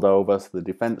shuffled over, so the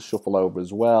defense shuffle over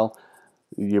as well.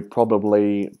 You're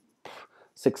probably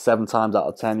 6, 7 times out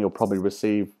of 10, you'll probably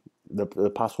receive the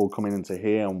pass will coming into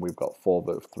here, and we've got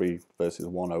 3 versus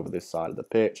 1 over this side of the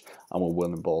pitch, and we'll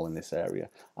win the ball in this area.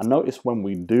 And notice when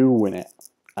we do win it,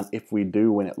 and if we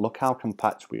do win it, look how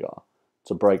compact we are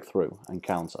to break through and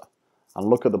counter. And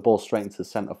look at the ball straight into the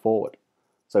centre forward.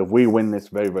 So if we win this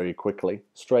very, very quickly,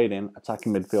 straight in,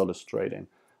 attacking midfielder straight in.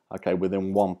 Okay,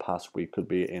 within one pass, we could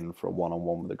be in for a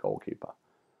one-on-one with the goalkeeper.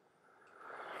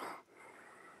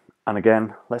 And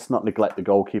again, let's not neglect the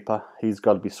goalkeeper. He's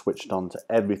got to be switched on to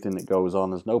everything that goes on.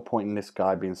 There's no point in this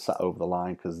guy being sat over the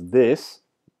line, because this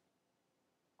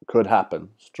could happen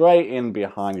straight in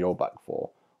behind your back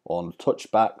four. On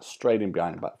touch back, straight in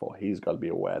behind the back four. He's got to be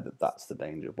aware that that's the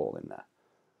danger ball in there.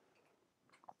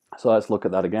 So let's look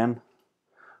at that again.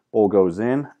 Ball goes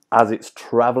in. As it's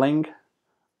travelling,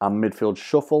 and midfield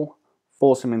shuffle,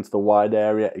 force him into the wide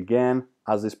area again.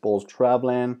 As this ball's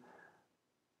travelling,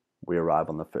 we arrive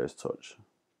on the first touch.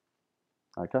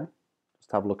 Okay,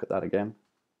 just have a look at that again.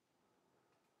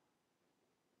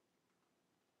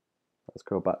 Let's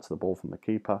go back to the ball from the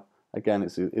keeper. Again,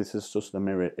 it's just a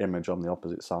mirror image on the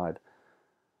opposite side.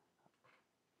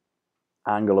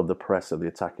 Angle of the press of the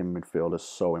attacking midfielder is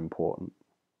so important,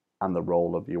 and the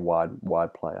role of your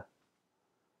wide player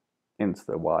into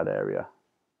the wide area,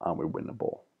 and we win the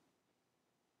ball.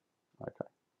 Okay,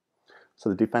 so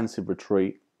the defensive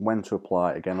retreat, when to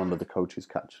apply, again under the coach's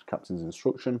captain's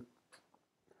instruction.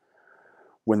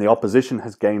 When the opposition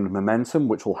has gained momentum,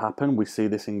 which will happen, we see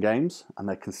this in games, and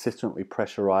they're consistently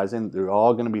pressurising, there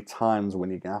are going to be times when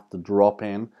you're going to have to drop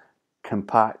in,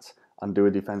 compact, and do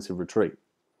a defensive retreat.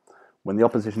 When the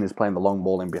opposition is playing the long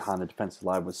ball in behind the defensive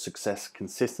line with success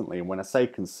consistently, and when I say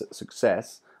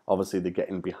success, obviously they're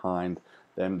getting behind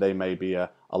them. They may be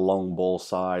a long ball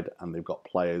side, and they've got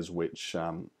players which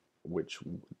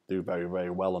do very, very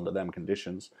well under them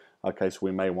conditions. Okay, so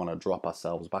we may want to drop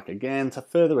ourselves back again to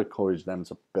further encourage them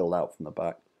to build out from the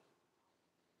back.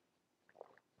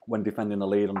 When defending the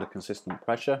lead under consistent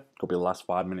pressure, could be the last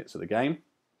 5 minutes of the game.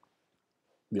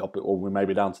 Or we may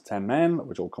be down to 10 men,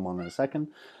 which will come on in a second.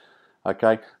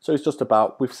 Okay, so it's just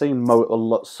about, we've seen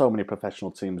so many professional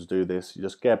teams do this. You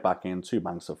just get back in, 2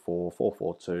 banks of 4,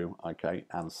 4-4-2, okay,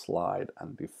 and slide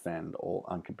and defend,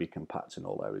 and can be compact in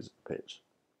all areas of the pitch.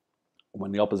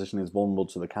 When the opposition is vulnerable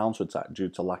to the counter-attack due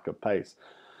to lack of pace.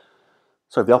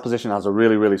 So if the opposition has a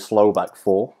really, really slow back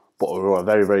four, but who are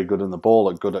very, very good in the ball,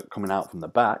 are good at coming out from the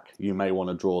back, you may want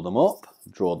to draw them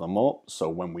up. So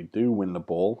when we do win the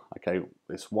ball, okay,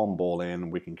 this one ball in,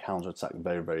 we can counter-attack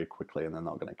very, very quickly, and they're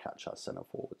not going to catch our centre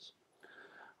forwards.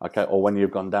 Okay, or when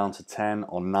you've gone down to 10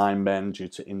 or 9 men due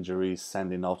to injuries,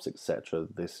 sending offs, etc.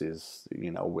 This is,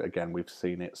 again, we've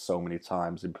seen it so many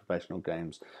times in professional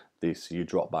games. You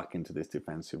drop back into this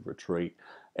defensive retreat,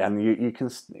 and you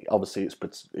can, obviously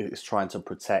it's trying to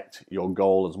protect your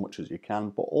goal as much as you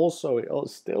can, but also it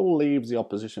still leaves the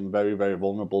opposition very, very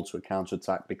vulnerable to a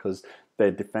counter-attack because their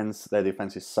defense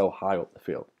is so high up the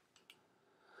field.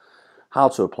 How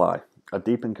to apply? A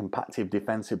deep and compactive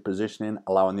defensive positioning,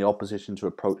 allowing the opposition to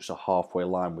approach the halfway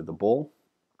line with the ball.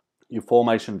 Your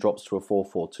formation drops to a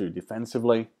 4-4-2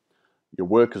 defensively. You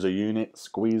work as a unit,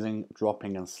 squeezing,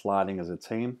 dropping and sliding as a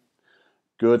team.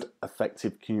 Good,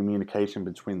 effective communication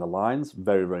between the lines,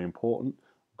 very, very important.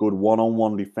 Good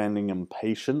one-on-one defending and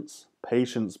patience.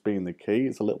 Patience being the key.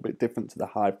 It's a little bit different to the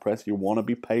high press. You want to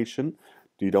be patient.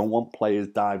 You don't want players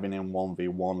diving in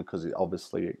 1v1 because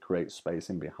obviously it creates space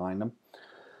in behind them.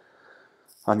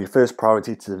 And your first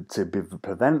priority to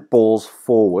prevent balls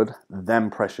forward, then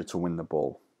pressure to win the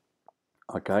ball.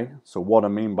 Okay, so what I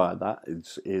mean by that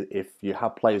is if you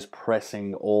have players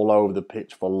pressing all over the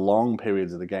pitch for long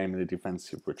periods of the game in a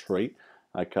defensive retreat,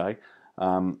 okay,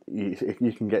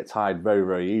 you can get tired very,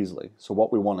 very easily. So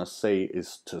what we want to see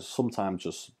is to sometimes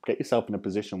just get yourself in a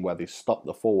position where they stop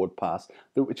the forward pass,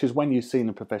 which is when you see in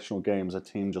the professional games a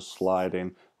team just slide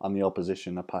in and the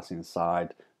opposition are passing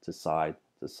side to side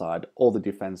to side. All the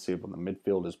defensive and the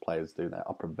midfielders players do that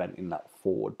are preventing that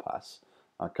forward pass,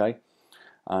 okay,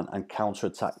 and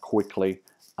counter-attack quickly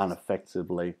and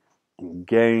effectively and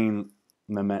gain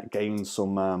gain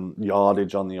some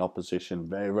yardage on the opposition.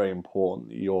 Very, very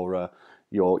important.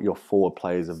 Your forward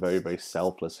players are very, very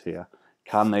selfless here.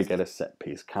 Can they get a set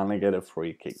piece? Can they get a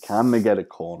free kick? Can they get a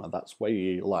corner? That's where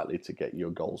you're likely to get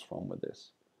your goals from with this.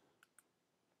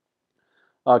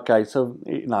 Okay, so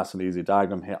nice and easy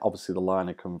diagram here. Obviously, the line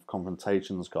of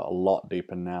confrontation's got a lot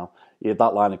deeper now. Yeah,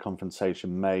 that line of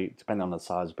confrontation may, depending on the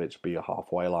size of the pitch, be a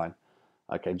halfway line.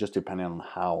 Okay, just depending on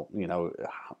how,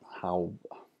 how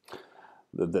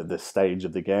the stage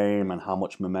of the game and how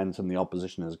much momentum the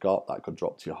opposition has got, that could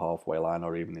drop to your halfway line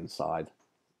or even inside.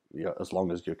 As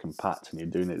long as you're compact and you're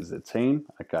doing it as a team,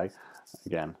 okay,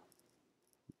 again,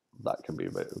 that can be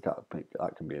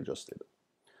adjusted.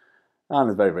 And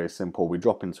it's very, very simple. We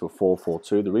drop into a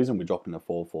 4-4-2. The reason we drop into a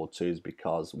 4-4-2 is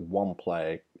because we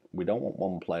don't want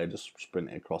one player just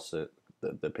sprinting across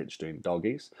the pitch doing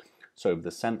doggies. So if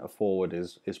the centre forward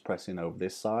is pressing over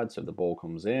this side, so if the ball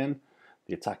comes in,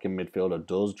 the attacking midfielder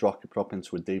does drop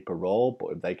into a deeper role, but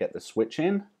if they get the switch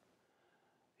in,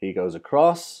 he goes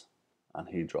across and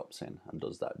he drops in and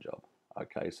does that job.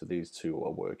 Okay, so these two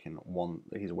are working.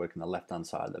 He's working the left-hand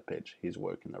side of the pitch, he's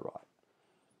working the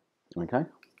right. Okay?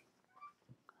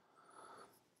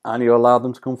 And you allow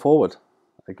them to come forward.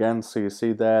 Again, so you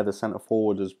see there, the centre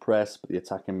forward is pressed, but the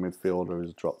attacking midfielder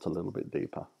is dropped a little bit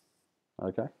deeper.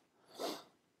 Okay?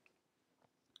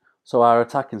 So our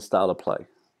attacking style of play.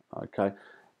 Okay?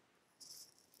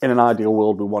 In an ideal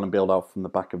world, we want to build out from the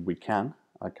back if we can.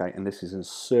 Okay? And this is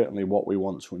certainly what we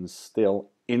want to instill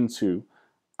into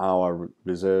our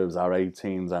reserves, our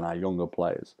 18s and our younger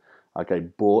players. Okay,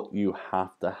 but you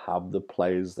have to have the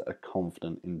players that are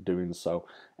confident in doing so.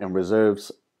 In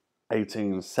reserves,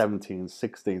 18s, 17s,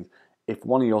 16s, if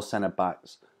one of your centre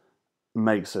backs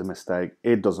makes a mistake,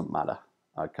 it doesn't matter.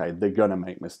 Okay, they're going to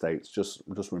make mistakes. Just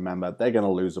remember, they're going to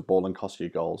lose the ball and cost you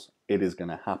goals. It is going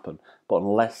to happen. But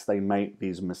unless they make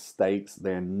these mistakes,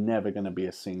 they're never going to be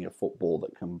a senior football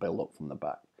that can build up from the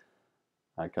back.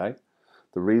 Okay,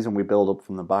 the reason we build up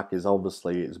from the back is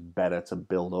obviously it's better to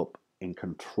build up in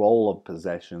control of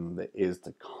possession than it is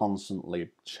to constantly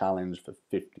challenge for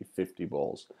 50-50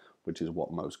 balls, which is what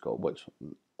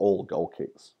all goal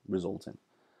kicks result in.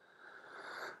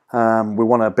 We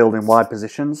want to build in wide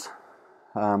positions.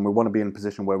 We want to be in a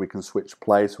position where we can switch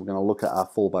play. So we're going to look at our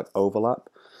fullback overlap.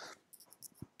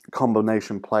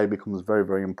 Combination play becomes very,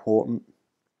 very important,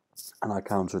 and our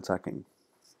counter-attacking.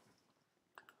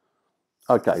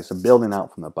 Okay, so building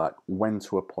out from the back, when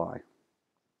to apply.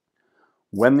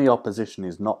 When the opposition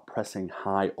is not pressing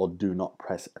high or do not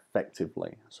press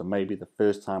effectively. So maybe the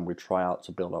first time we try out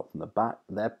to build up from the back,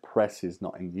 their press is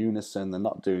not in unison. They're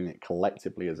not doing it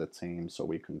collectively as a team, so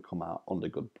we can come out under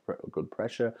good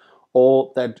pressure.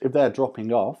 Or if they're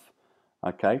dropping off,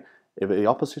 okay, if the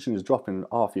opposition is dropping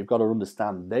off, you've got to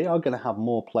understand they are going to have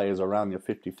more players around your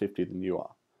 50-50 than you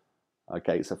are.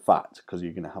 Okay, it's a fact, because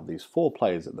you're going to have these 4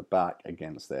 players at the back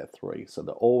against their 3. So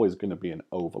they're always going to be an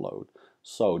overload.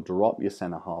 So drop your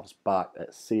centre-halves back.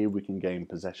 Let's see if we can gain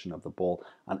possession of the ball.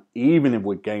 And even if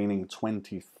we're gaining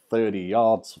 20, 30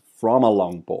 yards from a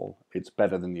long ball, it's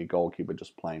better than your goalkeeper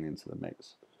just playing into the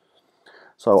mix.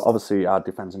 So obviously our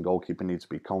defence and goalkeeper needs to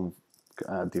be confident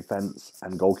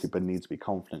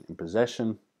in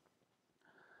possession.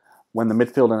 When the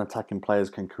midfield and attacking players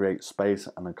can create space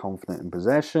and are confident in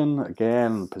possession,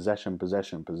 again, possession,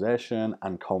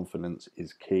 and confidence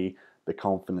is key. The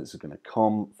confidence is going to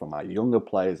come from our younger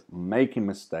players making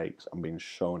mistakes and being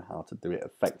shown how to do it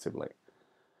effectively.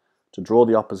 To draw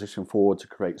the opposition forward to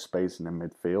create space in the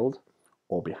midfield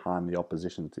or behind the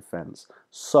opposition's defence.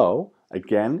 So,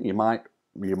 again, you might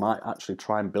actually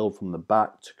try and build from the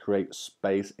back to create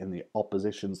space in the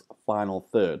opposition's final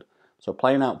third. So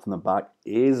playing out from the back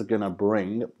is going to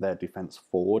bring their defence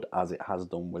forward, as it has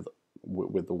done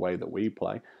with the way that we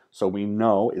play. So we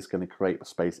know it's going to create a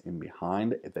space in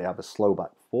behind. If they have a slow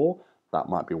back 4, that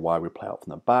might be why we play out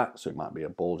from the back. So it might be a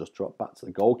ball just dropped back to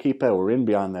the goalkeeper or in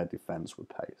behind their defence with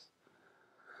pace.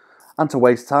 And to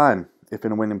waste time if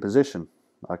in a winning position.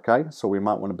 Okay, so we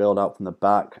might want to build out from the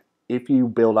back. If you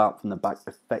build out from the back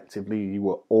effectively, you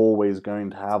are always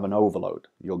going to have an overload.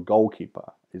 Your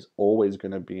goalkeeper is always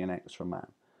going to be an extra man.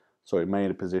 So it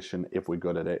made a position, if we're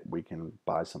good at it, we can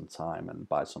buy some time and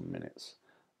buy some minutes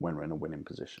when we're in a winning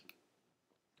position.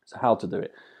 So how to do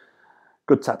it?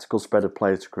 Good tactical spread of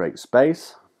players to create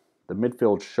space. The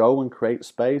midfield show and create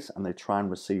space, and they try and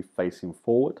receive facing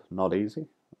forward. Not easy,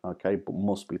 okay, but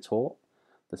must be taught.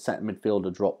 The centre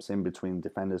midfielder drops in between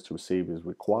defenders to receive as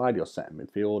required. Your centre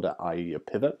midfielder, i.e. your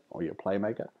pivot or your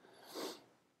playmaker.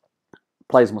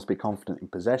 Players must be confident in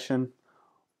possession.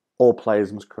 All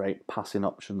players must create passing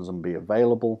options and be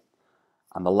available.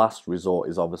 And the last resort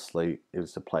is obviously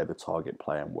to play the target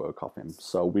player and work off him.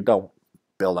 So we don't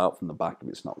build out from the back if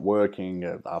it's not working.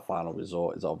 Our final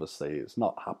resort is obviously it's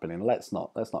not happening. Let's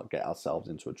not get ourselves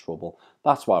into a trouble.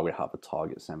 That's why we have a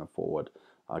target centre forward.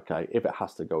 Okay, if it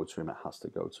has to go to him, it has to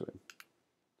go to him.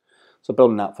 So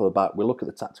building out for the back, we look at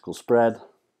the tactical spread.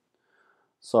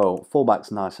 So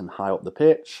fullback's nice and high up the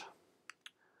pitch.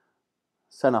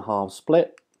 Centre half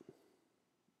split.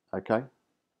 Okay.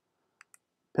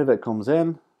 Pivot comes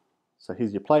in, so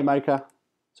he's your playmaker.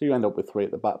 So you end up with 3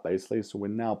 at the back basically. So we're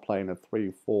now playing a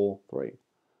 3-4-3.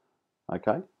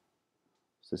 Okay.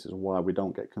 So this is why we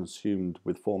don't get consumed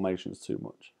with formations too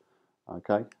much.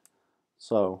 Okay.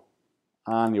 So,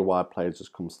 and your wide players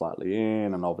just come slightly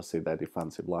in, and obviously their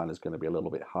defensive line is going to be a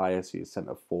little bit higher. So your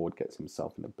centre forward gets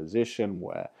himself in a position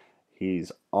where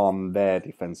he's on their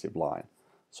defensive line.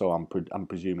 So I'm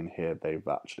presuming here they've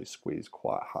actually squeezed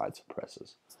quite high to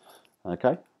presses.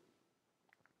 Okay.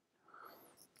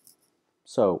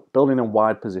 So building in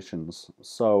wide positions.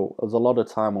 So there's a lot of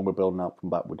time when we're building out from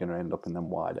back, we're going to end up in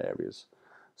them wide areas.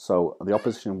 So the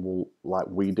opposition will, like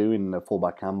we do in the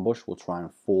fullback ambush, will try and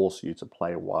force you to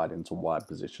play wide into wide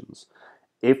positions.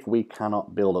 If we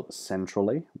cannot build up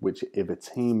centrally, which if a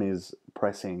team is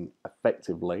pressing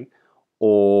effectively,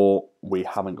 or we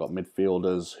haven't got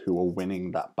midfielders who are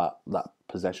winning that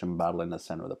possession battle in the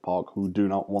centre of the park, who do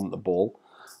not want the ball,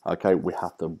 okay, we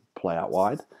have to play out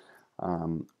wide.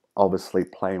 Obviously,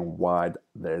 playing wide,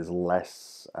 there's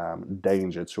less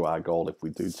danger to our goal if we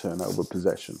do turn over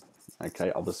possession.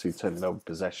 Okay, obviously turning over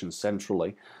possession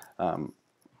centrally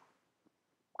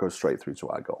goes straight through to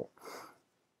our goal.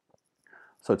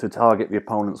 So to target the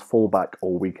opponent's fullback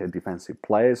or weaker defensive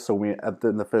players. So in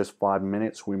the first 5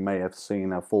 minutes, we may have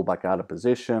seen a fullback out of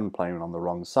position, playing on the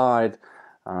wrong side.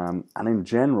 And in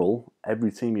general,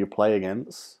 every team you play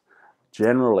against,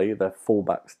 generally their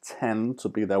fullbacks tend to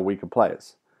be their weaker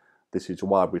players. This is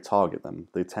why we target them.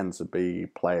 They tend to be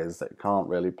players that can't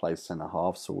really play centre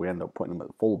half, so we end up putting them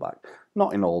at fullback.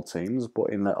 Not in all teams, but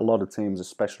in a lot of teams,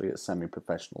 especially at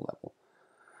semi-professional level.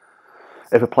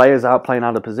 If a player is playing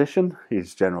out of position,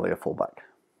 he's generally a fullback.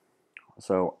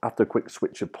 So after a quick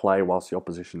switch of play whilst the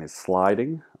opposition is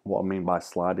sliding, what I mean by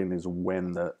sliding is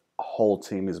when the whole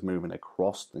team is moving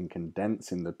across and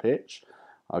condensing the pitch.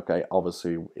 Okay,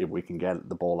 obviously if we can get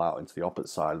the ball out into the opposite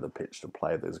side of the pitch to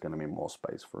play, there's going to be more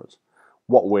space for us.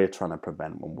 What we're trying to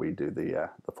prevent when we do the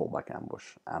fullback ambush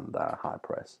and high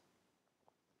press.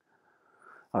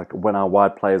 Like when our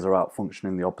wide players are out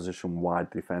functioning the opposition wide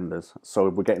defenders. So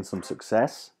if we're getting some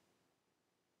success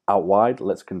out wide,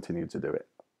 let's continue to do it.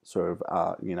 So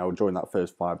if, during that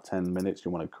first 5-10 minutes,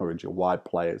 you want to encourage your wide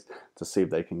players to see if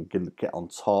they can get on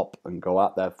top and go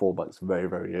at their fullbacks very,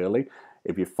 very early.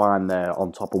 If you find they're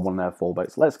on top of one of their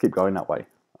fullbacks, let's keep going that way.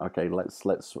 Okay, let's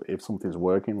if something's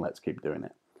working, let's keep doing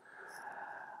it.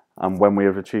 And when we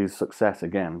have achieved success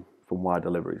again from wide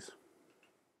deliveries.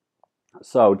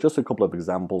 So just a couple of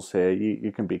examples here.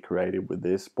 You can be creative with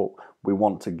this, but we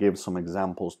want to give some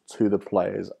examples to the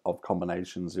players of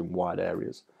combinations in wide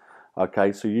areas.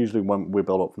 Okay, so usually when we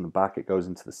build up from the back, it goes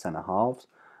into the centre halves.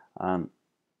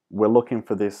 We're looking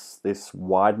for this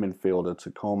wide midfielder to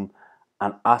come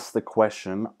and ask the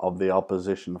question of the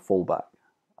opposition fullback.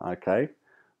 Okay,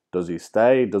 does he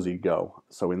stay? Does he go?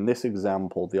 So in this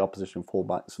example, the opposition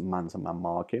fullback's man-to-man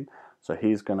marking. So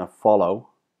he's going to follow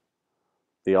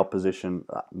the opposition,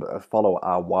 follow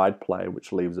our wide play,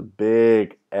 which leaves a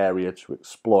big area to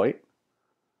exploit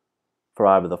for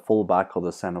either the fullback or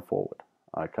the centre forward.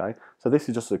 Okay, so this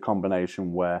is just a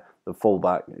combination where the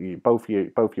fullback, both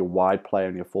your wide player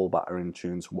and your fullback are in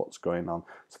tune to what's going on.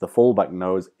 So the fullback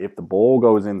knows if the ball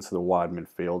goes into the wide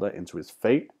midfielder, into his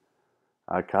feet,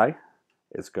 okay,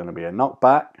 it's going to be a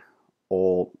knockback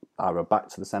or either back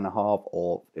to the centre half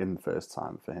or in first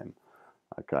time for him.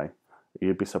 Okay,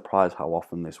 you'd be surprised how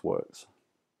often this works.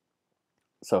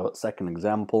 So second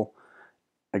example,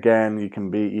 again, you can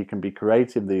be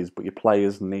creative these, but your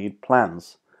players need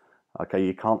plans. Okay,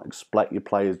 you can't expect your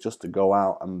players just to go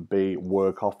out and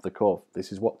work off the cuff.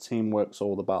 This is what teamwork's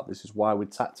all about. This is why we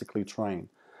tactically train,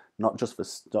 not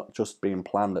just being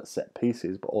planned at set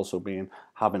pieces, but also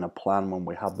having a plan when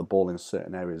we have the ball in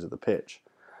certain areas of the pitch.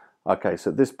 Okay,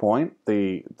 so at this point,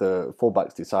 the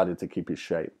fullback's decided to keep his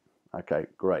shape. Okay,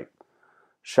 great.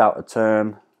 Shout a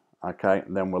turn. Okay,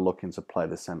 and then we're looking to play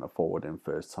the centre forward in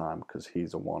first time because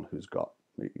he's the one who's got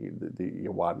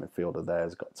your wide midfielder there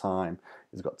has got time.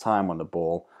 He's got time on the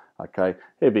ball. Okay,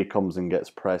 if he comes and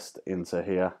gets pressed into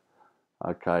here,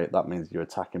 Okay, that means your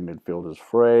attacking midfielder's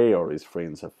free or he's free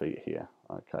into feet here.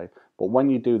 Okay, but when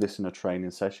you do this in a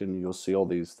training session, you'll see all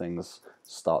these things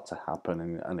start to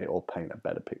happen, and it will paint a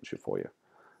better picture for you.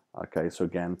 Okay, so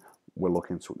again, we're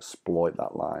looking to exploit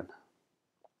that line.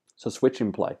 So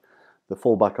switching play, the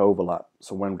fullback overlap.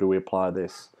 So when do we apply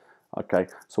this? Okay,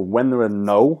 so when there are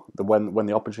when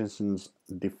the opposition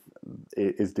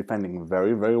is defending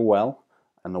very, very well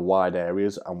in the wide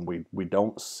areas, and we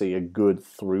don't see a good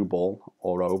through ball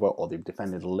or over, or they've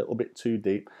defended a little bit too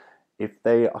deep, if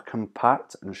they are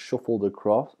compact and shuffled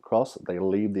across, they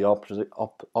leave the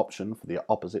option for the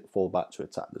opposite fullback to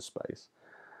attack the space.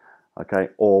 Okay,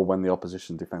 or when the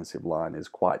opposition defensive line is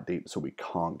quite deep, so we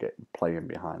can't get playing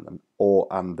behind them,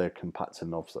 and they're compact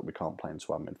enough so that we can't play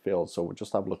into our midfield. So we'll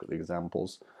just have a look at the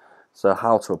examples. So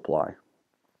how to apply.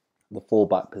 The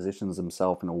fullback positions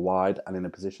himself in a wide and in a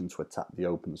position to attack the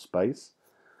open space.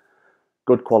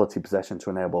 Good quality possession to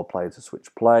enable a player to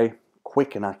switch play.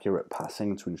 Quick and accurate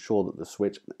passing to ensure that the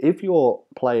switch. If your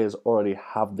players already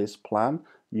have this plan,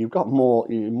 you're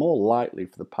more likely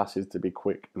for the passes to be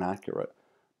quick and accurate,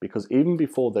 because even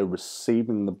before they're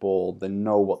receiving the ball, they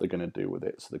know what they're going to do with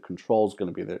it. So the control's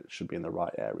going to be there, should be in the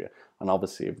right area. And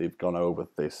obviously, if they've gone over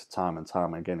this time and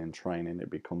time again in training, it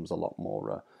becomes a lot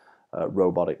more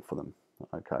robotic for them.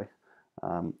 Okay,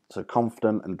 so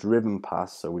confident and driven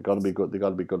pass. So we've got to be good. They've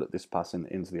got to be good at this passing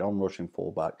into the on-rushing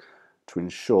fullback to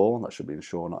ensure, that should be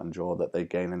ensure, not endure, that they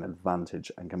gain an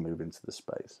advantage and can move into the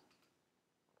space.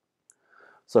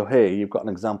 So here you've got an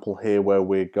example here where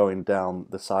we're going down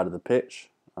the side of the pitch.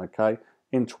 Okay,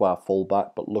 into our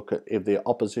fullback, but look at if the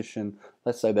opposition,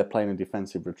 let's say they're playing a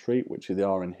defensive retreat, which they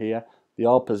are in here, the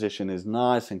opposition is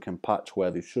nice and compact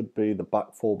where they should be, the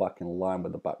back fullback in line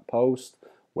with the back post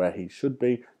where he should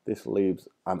be. This leaves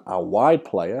our wide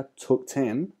player tucked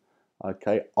in,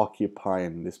 okay,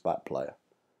 occupying this back player.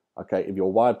 Okay, if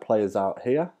your wide player's out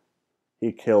here,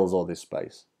 he kills all this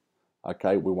space.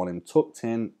 Okay, we want him tucked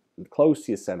in, close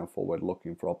to your centre forward,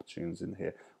 looking for opportunities in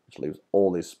here, which leaves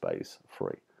all this space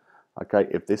free. Okay,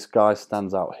 if this guy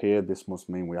stands out here, this must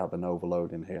mean we have an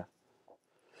overload in here,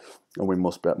 and we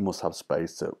must have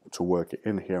space to work it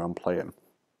in here and play in.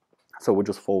 So we'll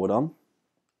just forward on.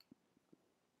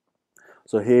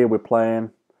 So here we're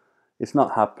playing. It's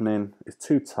not happening. It's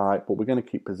too tight, but we're going to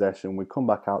keep possession. We come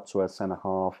back out to our centre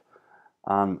half,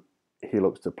 and he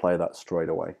looks to play that straight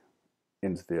away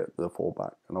into the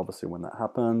fullback. And obviously, when that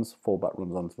happens, fullback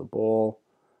runs onto the ball.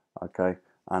 Okay.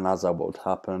 And as that would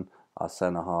happen, our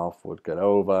centre half would get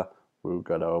over, we would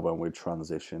get over, and we'd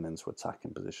transition into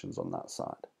attacking positions on that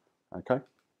side. Okay.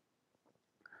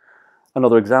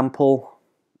 Another example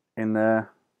in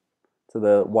there to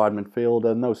the wide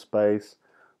midfielder, no space,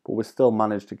 but we still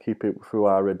managed to keep it through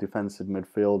our defensive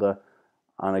midfielder.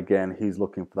 And again, he's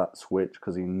looking for that switch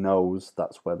because he knows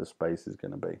that's where the space is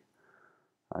going to be.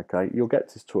 Okay, you'll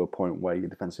get this to a point where your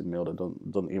defensive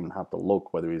midfielder doesn't even have to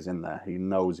look whether he's in there. He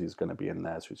knows he's going to be in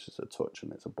there, so it's just a touch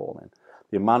and it's a ball in.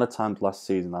 The amount of times last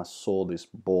season I saw this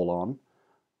ball on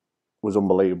was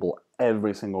unbelievable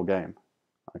every single game.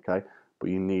 Okay, but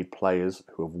you need players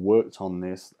who have worked on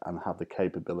this and have the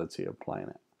capability of playing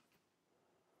it.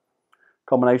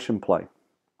 Combination play.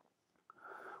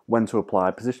 When to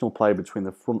apply positional play between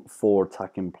the front four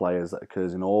attacking players that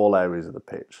occurs in all areas of the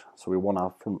pitch. So we want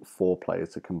our front four players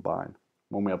to combine.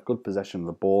 When we have good possession of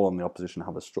the ball and the opposition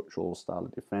have a structural style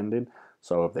of defending,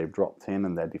 so if they've dropped in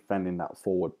and they're defending that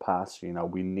forward pass,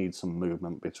 we need some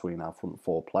movement between our front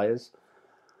four players.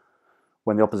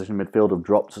 When the opposition midfield have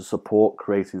dropped to support,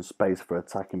 creating space for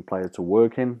attacking players to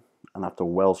work in, and after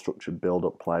well-structured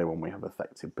build-up play when we have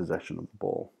effective possession of the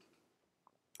ball.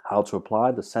 How to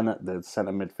apply the centre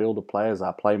midfielder players,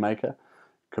 our playmaker,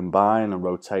 combine and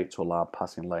rotate to allow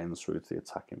passing lanes through to the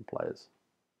attacking players.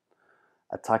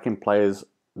 Attacking players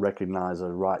recognise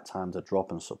the right time to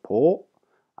drop and support,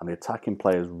 and the attacking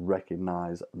players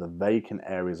recognise the vacant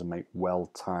areas and make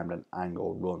well-timed and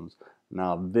angled runs.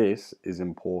 Now this is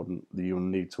important, that you'll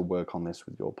need to work on this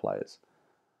with your players.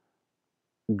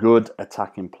 Good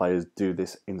attacking players do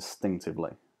this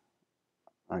instinctively.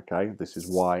 Okay, this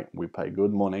is why we pay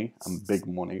good money and big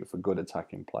money for good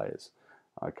attacking players.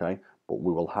 Okay, but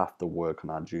we will have to work on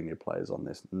our junior players on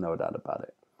this, no doubt about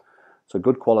it. So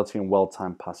good quality and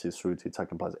well-timed passes through to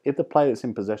attacking players. If the player that's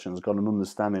in possession has got an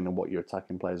understanding of what your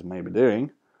attacking players may be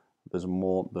doing, there's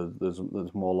more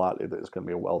likely that it's going to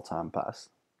be a well-timed pass.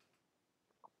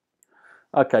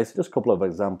 Okay, so just a couple of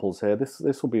examples here. This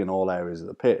will be in all areas of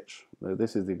the pitch.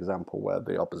 This is the example where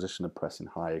the opposition are pressing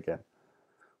high again.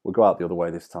 We'll go out the other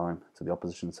way this time to the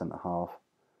opposition centre half.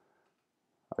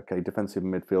 Okay, defensive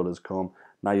midfielders come.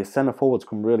 Now your centre forwards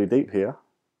come really deep here.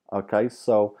 Okay,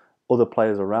 so other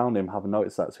players around him have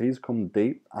noticed that. So he's come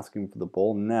deep, asking for the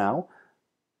ball. Now,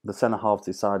 the centre-half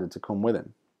decided to come with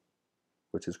him,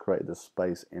 which has created the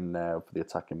space in there for the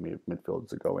attacking midfield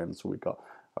to go in. So we've got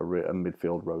a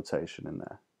midfield rotation in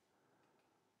there.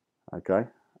 Okay.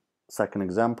 Second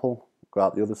example, go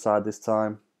out the other side this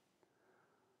time.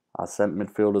 Our centre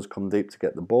midfielders come deep to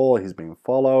get the ball. He's being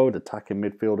followed. Attacking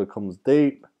midfielder comes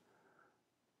deep.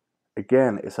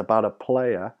 Again, it's about a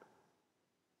player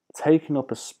taking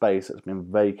up a space that's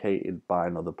been vacated by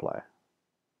another player.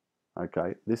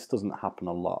 Okay, this doesn't happen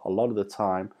a lot. A lot of the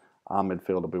time, our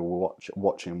midfielder will be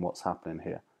watching what's happening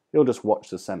here. He'll just watch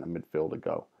the centre midfielder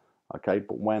go. Okay,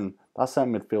 but when that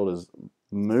centre midfielder is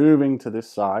moving to this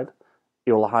side,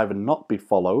 he'll either not be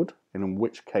followed, in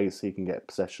which case he can get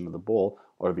possession of the ball,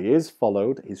 or if he is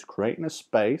followed, he's creating a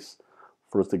space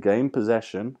for us to gain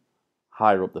possession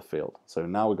higher up the field. So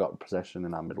now we've got possession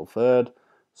in our middle third,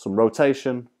 some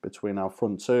rotation between our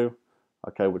front two,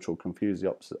 okay, which will confuse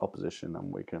the opposition,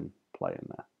 and we can play in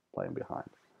there, playing behind.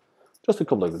 Just a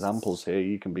couple of examples here.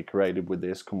 You can be creative with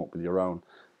this, come up with your own,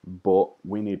 but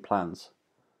we need plans.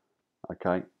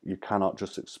 Okay, you cannot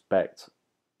just expect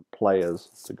players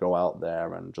to go out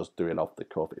there and just do it off the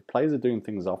cuff. If players are doing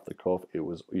things off the cuff,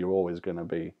 you're always going to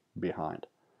be behind.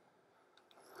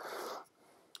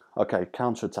 Okay,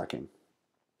 counter-attacking.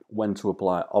 When to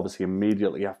apply? Obviously,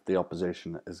 immediately after the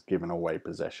opposition has given away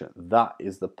possession. That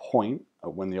is the point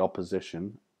at when the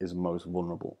opposition is most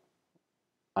vulnerable.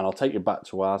 And I'll take you back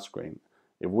to our screen.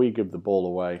 If we give the ball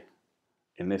away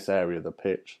in this area of the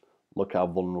pitch, look how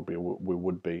vulnerable we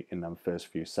would be in them first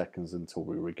few seconds until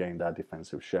we regained our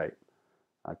defensive shape.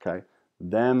 Okay,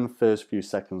 them first few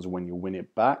seconds when you win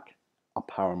it back are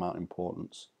paramount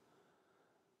importance.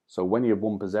 So when you have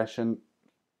won possession,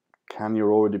 can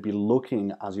you already be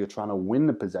looking as you're trying to win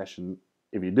the possession?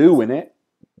 If you do win it,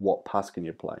 what pass can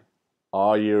you play?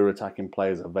 Are your attacking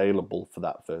players available for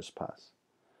that first pass?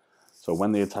 So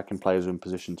when the attacking players are in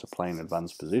position to play in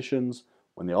advanced positions,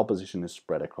 when the opposition is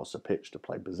spread across the pitch to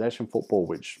play possession football,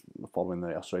 which following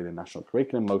the Australian national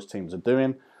curriculum, most teams are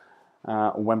doing,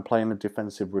 when playing a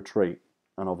defensive retreat.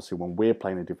 And obviously when we're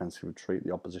playing a defensive retreat,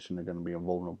 the opposition are going to be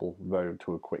vulnerable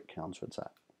to a quick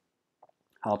counter-attack.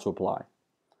 How to apply?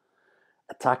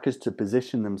 Attackers to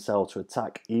position themselves to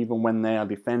attack even when they are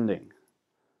defending.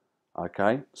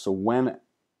 Okay, so when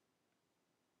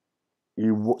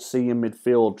you see in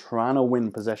midfield trying to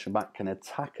win possession back, can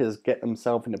attackers get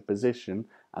themselves in a position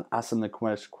and ask them the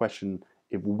question,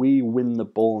 if we win the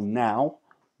ball now,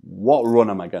 what run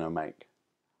am I going to make?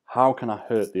 How can I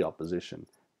hurt the opposition?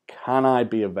 Can I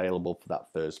be available for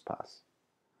that first pass?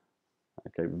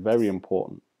 Okay, very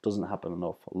important. Doesn't happen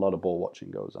enough. A lot of ball watching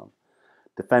goes on.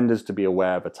 Defenders to be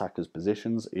aware of attackers'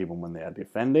 positions even when they are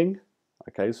defending.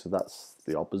 Okay, so that's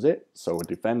the opposite. So a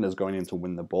defender's going in to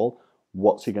win the ball.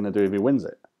 What's he going to do if he wins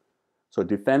it? So a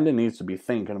defender needs to be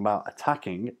thinking about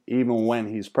attacking even when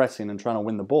he's pressing and trying to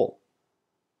win the ball.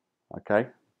 Okay,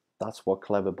 that's what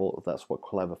clever footballs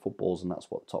and that's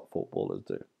what top footballers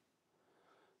do.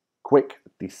 Quick,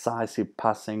 decisive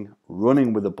passing,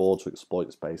 running with the ball to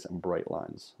exploit space and break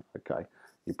lines. Okay,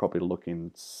 you're probably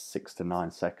looking 6 to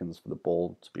 9 seconds for the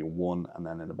ball to be won and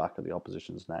then in the back of the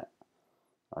opposition's net.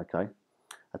 Okay.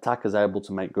 Attackers are able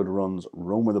to make good runs,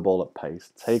 run with the ball at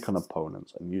pace, take on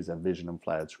opponents, and use their vision and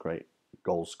flair to create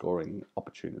goal-scoring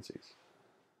opportunities.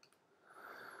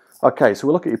 Okay, so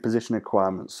we'll look at your position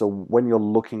requirements. So when you're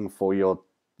looking for you're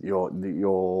doing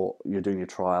your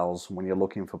trials, when you're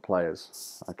looking for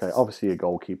players, okay, obviously your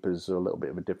goalkeepers are a little bit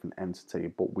of a different entity,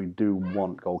 but we do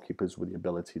want goalkeepers with the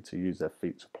ability to use their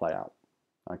feet to play out.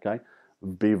 Okay,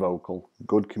 be vocal,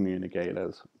 good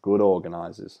communicators, good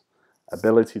organisers.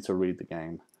 Ability to read the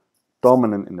game,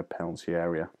 dominant in the penalty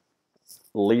area,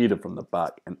 leader from the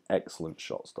back, and excellent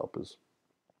shot stoppers.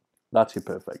 That's your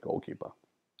perfect goalkeeper.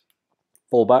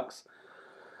 Fullbacks,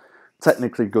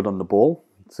 technically good on the ball.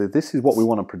 So this is what we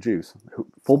want to produce.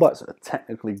 Fullbacks are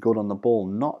technically good on the ball,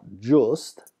 not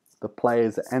just the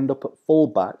players that end up at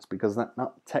fullbacks because they're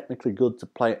not technically good to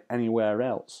play anywhere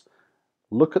else.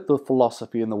 Look at the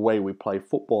philosophy and the way we play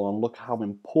football and look how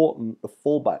important the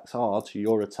fullbacks are to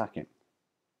your attacking.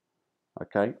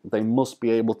 Okay, they must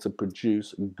be able to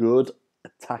produce good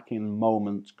attacking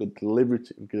moments, good delivery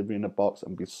in the box,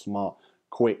 and be smart,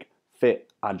 quick, fit,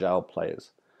 agile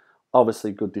players.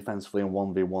 Obviously, good defensively in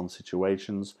 1v1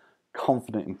 situations,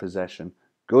 confident in possession,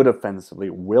 good offensively,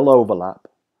 will overlap.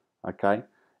 Okay,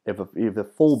 if the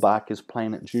fullback is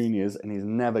playing at juniors and he's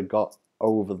never got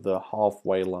over the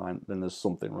halfway line, then there's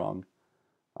something wrong.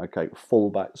 Okay,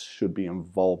 fullbacks should be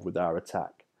involved with our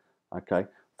attack. Okay.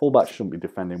 Fullbacks shouldn't be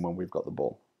defending when we've got the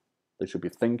ball. They should be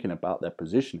thinking about their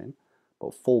positioning,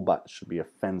 but fullbacks should be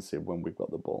offensive when we've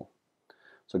got the ball.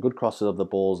 So good crosses of the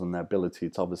balls and their ability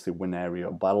to obviously win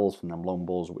aerial battles from them long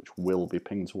balls, which will be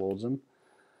pinged towards them.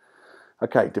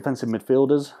 Okay, defensive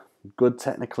midfielders, good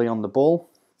technically on the ball,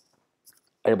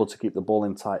 able to keep the ball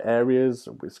in tight areas.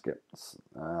 We skipped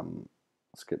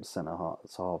centre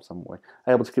halves, haven't we?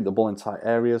 Able to keep the ball in tight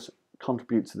areas,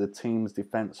 contribute to the team's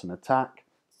defence and attack,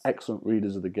 excellent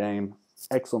readers of the game,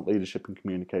 excellent leadership and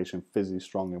communication, physically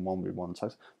strong in 1v1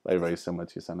 tests. Very, very similar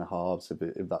to your centre halves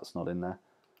if that's not in there.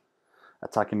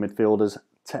 Attacking midfielders,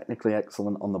 technically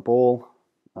excellent on the ball.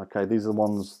 Okay, these are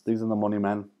the money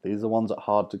men. These are the ones that are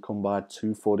hard to come by.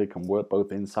 2-footed, can work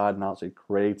both inside and outside,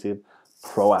 creative,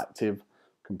 proactive,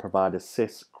 can provide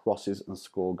assists, crosses and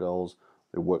score goals.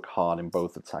 They work hard in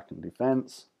both attack and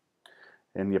defence.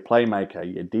 And your playmaker,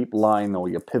 your deep line or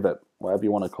your pivot, whatever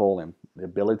you want to call him, the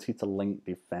ability to link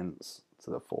defence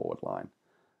to the forward line.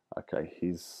 Okay,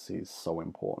 he's so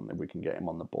important if we can get him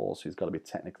on the ball. So he's got to be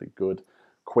technically good,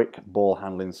 quick ball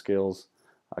handling skills.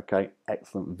 Okay,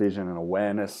 excellent vision and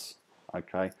awareness.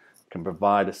 Okay, can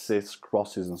provide assists,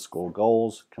 crosses and score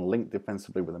goals. Can link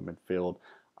defensively with the midfield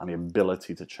and the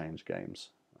ability to change games.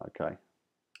 Okay.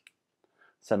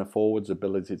 Centre forwards,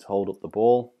 ability to hold up the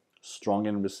ball. Strong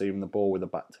in receiving the ball with a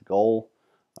back to goal.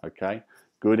 Okay.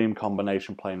 Good in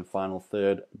combination play in final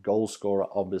third. Goal scorer,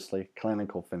 obviously.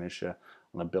 Clinical finisher.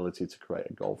 And ability to create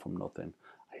a goal from nothing.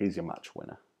 He's your match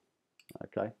winner.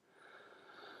 Okay.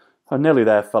 I'm nearly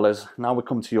there, fellas. Now we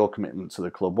come to your commitment to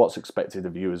the club. What's expected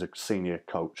of you as a senior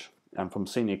coach? And from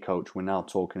senior coach, we're not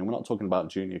talking about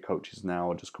junior coaches now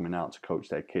or just coming out to coach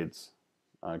their kids.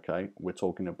 Okay. We're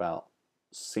talking about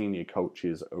senior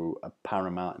coaches who are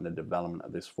paramount in the development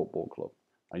of this football club,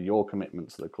 and your commitment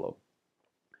to the club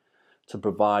to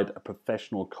provide a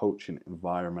professional coaching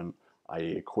environment,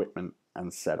 i.e. equipment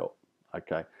and setup.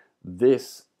 Okay,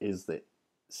 this is the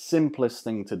simplest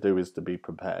thing to do, is to be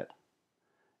prepared.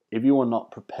 If you are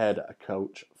not prepared at a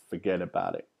coach, forget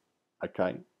about it.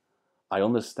 Okay, I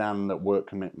understand that work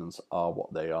commitments are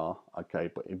what they are, okay,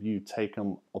 but if you take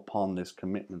them upon this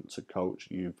commitment to coach,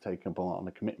 you've taken upon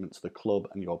a commitment to the club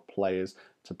and your players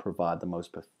to provide the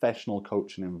most professional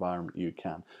coaching environment you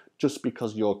can. Just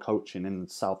because you're coaching in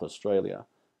South Australia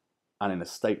and in a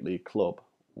state league club,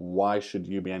 why should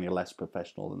you be any less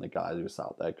professional than the guys who's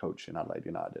out there coaching Adelaide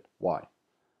United? Why?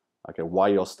 Okay, why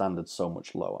are your standards so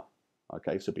much lower?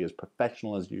 Okay, so be as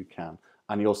professional as you can,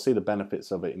 and you'll see the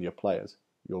benefits of it in your players.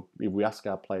 If we ask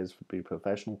our players to be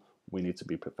professional, we need to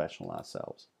be professional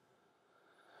ourselves.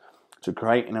 To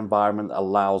create an environment that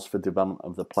allows for development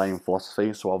of the playing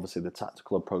philosophy, so obviously the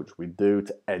tactical approach we do,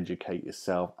 to educate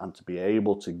yourself and to be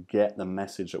able to get the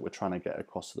message that we're trying to get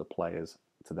across to the players,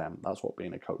 to them. That's what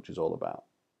being a coach is all about.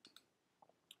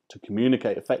 To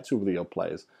communicate effectively with your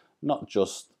players, not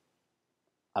just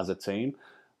as a team.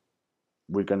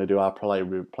 We're going to do our play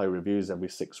reviews every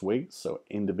 6 weeks, so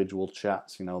individual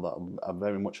chats, that are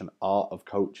very much an art of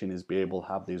coaching, is be able to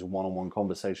have these one-on-one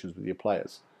conversations with your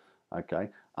players, okay,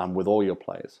 and with all your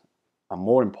players, and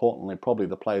more importantly, probably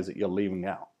the players that you're leaving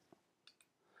out,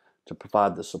 to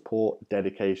provide the support,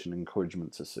 dedication,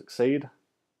 encouragement to succeed,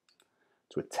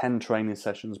 to attend training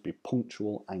sessions, be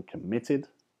punctual and committed,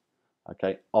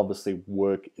 okay. Obviously,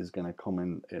 work is going to come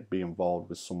in, be involved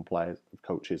with some players,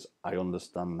 coaches, I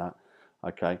understand that.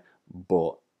 Okay,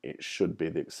 but it should be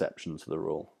the exception to the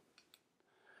rule.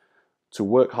 To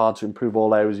work hard to improve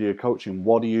all areas of your coaching,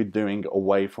 what are you doing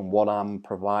away from what I'm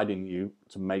providing you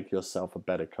to make yourself a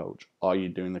better coach? Are you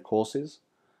doing the courses?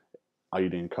 Are you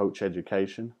doing coach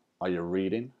education? Are you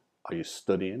reading? Are you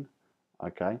studying?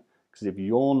 Okay, because if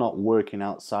you're not working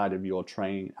outside of your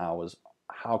training hours,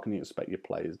 how can you expect your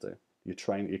players to?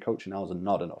 Your coaching hours are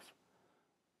not enough.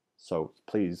 So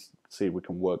please see if we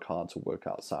can work hard to work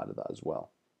outside of that as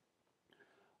well.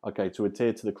 Okay, to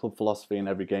adhere to the club philosophy in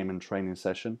every game and training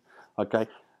session. Okay,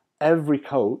 every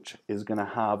coach is going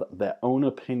to have their own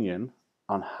opinion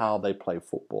on how they play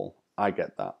football. I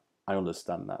get that. I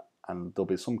understand that. And there'll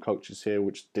be some coaches here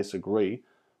which disagree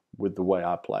with the way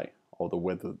I play or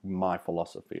with my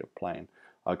philosophy of playing.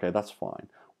 Okay, that's fine.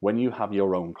 When you have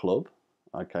your own club,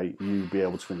 okay, you'll be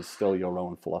able to instill your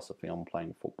own philosophy on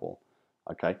playing football.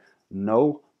 Okay,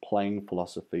 no playing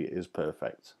philosophy is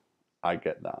perfect. I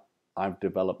get that. I've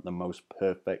developed the most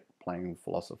perfect playing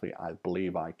philosophy I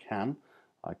believe I can,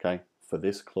 okay, for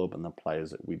this club and the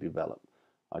players that we develop.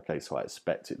 Okay, so I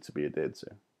expect it to be adhered to.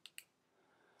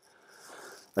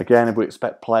 Again, if we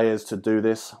expect players to do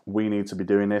this, we need to be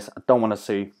doing this. I don't want to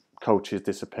see coaches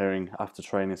disappearing after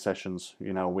training sessions.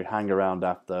 We hang around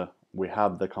after, we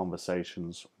have the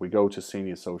conversations, we go to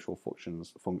senior social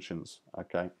functions,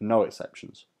 okay, no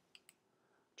exceptions.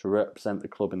 to represent the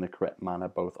club in the correct manner,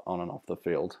 both on and off the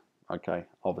field. Okay,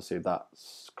 obviously that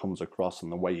comes across in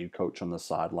the way you coach on the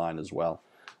sideline as well.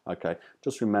 Okay,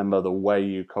 just remember the way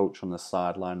you coach on the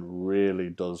sideline really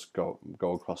does go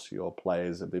across to your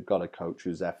players. If they've got a coach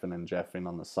who's effing and jeffing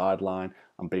on the sideline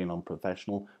and being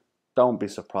unprofessional, don't be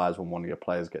surprised when one of your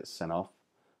players gets sent off.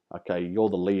 Okay, you're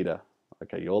the leader.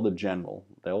 Okay, you're the general.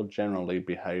 They'll generally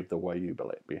behave the way you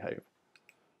behave.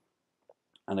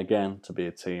 And again, to be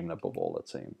a team, and above all, a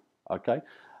team. Okay,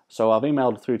 so I've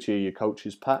emailed through to you your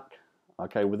coaches pack.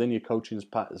 Okay, within your coaches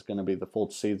pack is going to be the full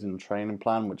season training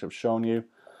plan, which I've shown you.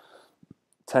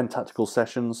 10 tactical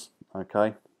sessions,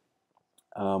 okay,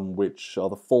 which are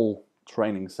the full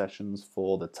training sessions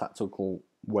for the tactical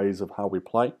ways of how we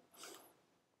play.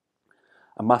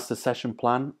 A master session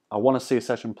plan. I want to see a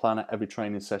session plan at every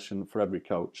training session for every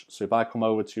coach. So if I come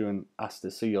over to you and ask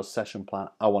to see your session plan,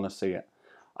 I want to see it.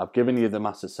 I've given you the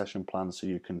master session plan so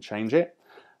you can change it.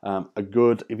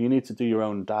 If you need to do your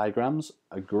own diagrams,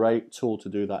 a great tool to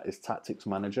do that is Tactics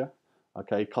Manager.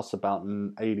 Okay, it costs about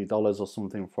 $80 or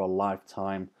something for a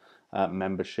lifetime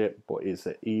membership, but it's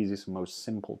the easiest and most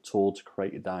simple tool to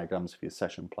create your diagrams for your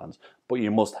session plans. But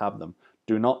you must have them.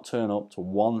 Do not turn up to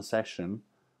one session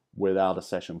without a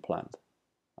session planned.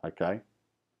 Okay,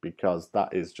 because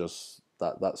that's just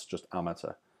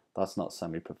amateur. That's not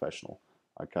semi-professional.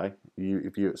 Okay,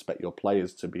 if you expect your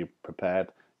players to be prepared,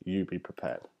 you be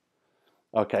prepared.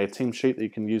 Okay, a team sheet that you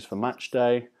can use for match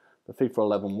day, the FIFA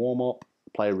 11 warm-up,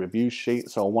 player review sheet.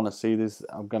 So I want to see this.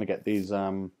 I'm going to get these. I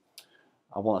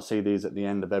want to see these at the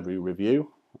end of every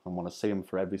review. I want to see them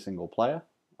for every single player.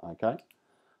 Okay,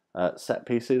 set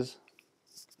pieces,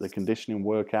 the conditioning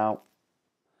workout,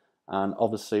 and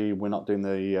obviously we're not doing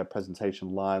the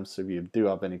presentation live. So if you do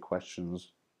have any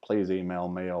questions, please email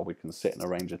me, or we can sit and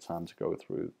arrange a time to go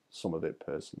through some of it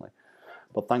personally.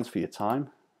 But thanks for your time.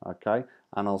 Okay,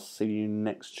 and I'll see you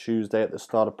next Tuesday at the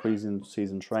start of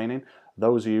pre-season training.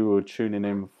 Those of you who are tuning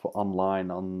in for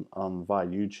online on via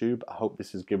YouTube, I hope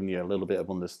this has given you a little bit of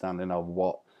understanding of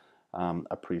what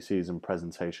a pre-season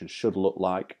presentation should look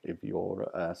like if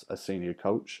you're a senior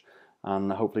coach,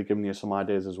 and hopefully giving you some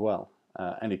ideas as well.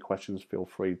 Any questions, feel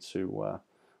free to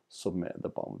submit at the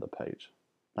bottom of the page.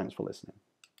 Thanks for listening.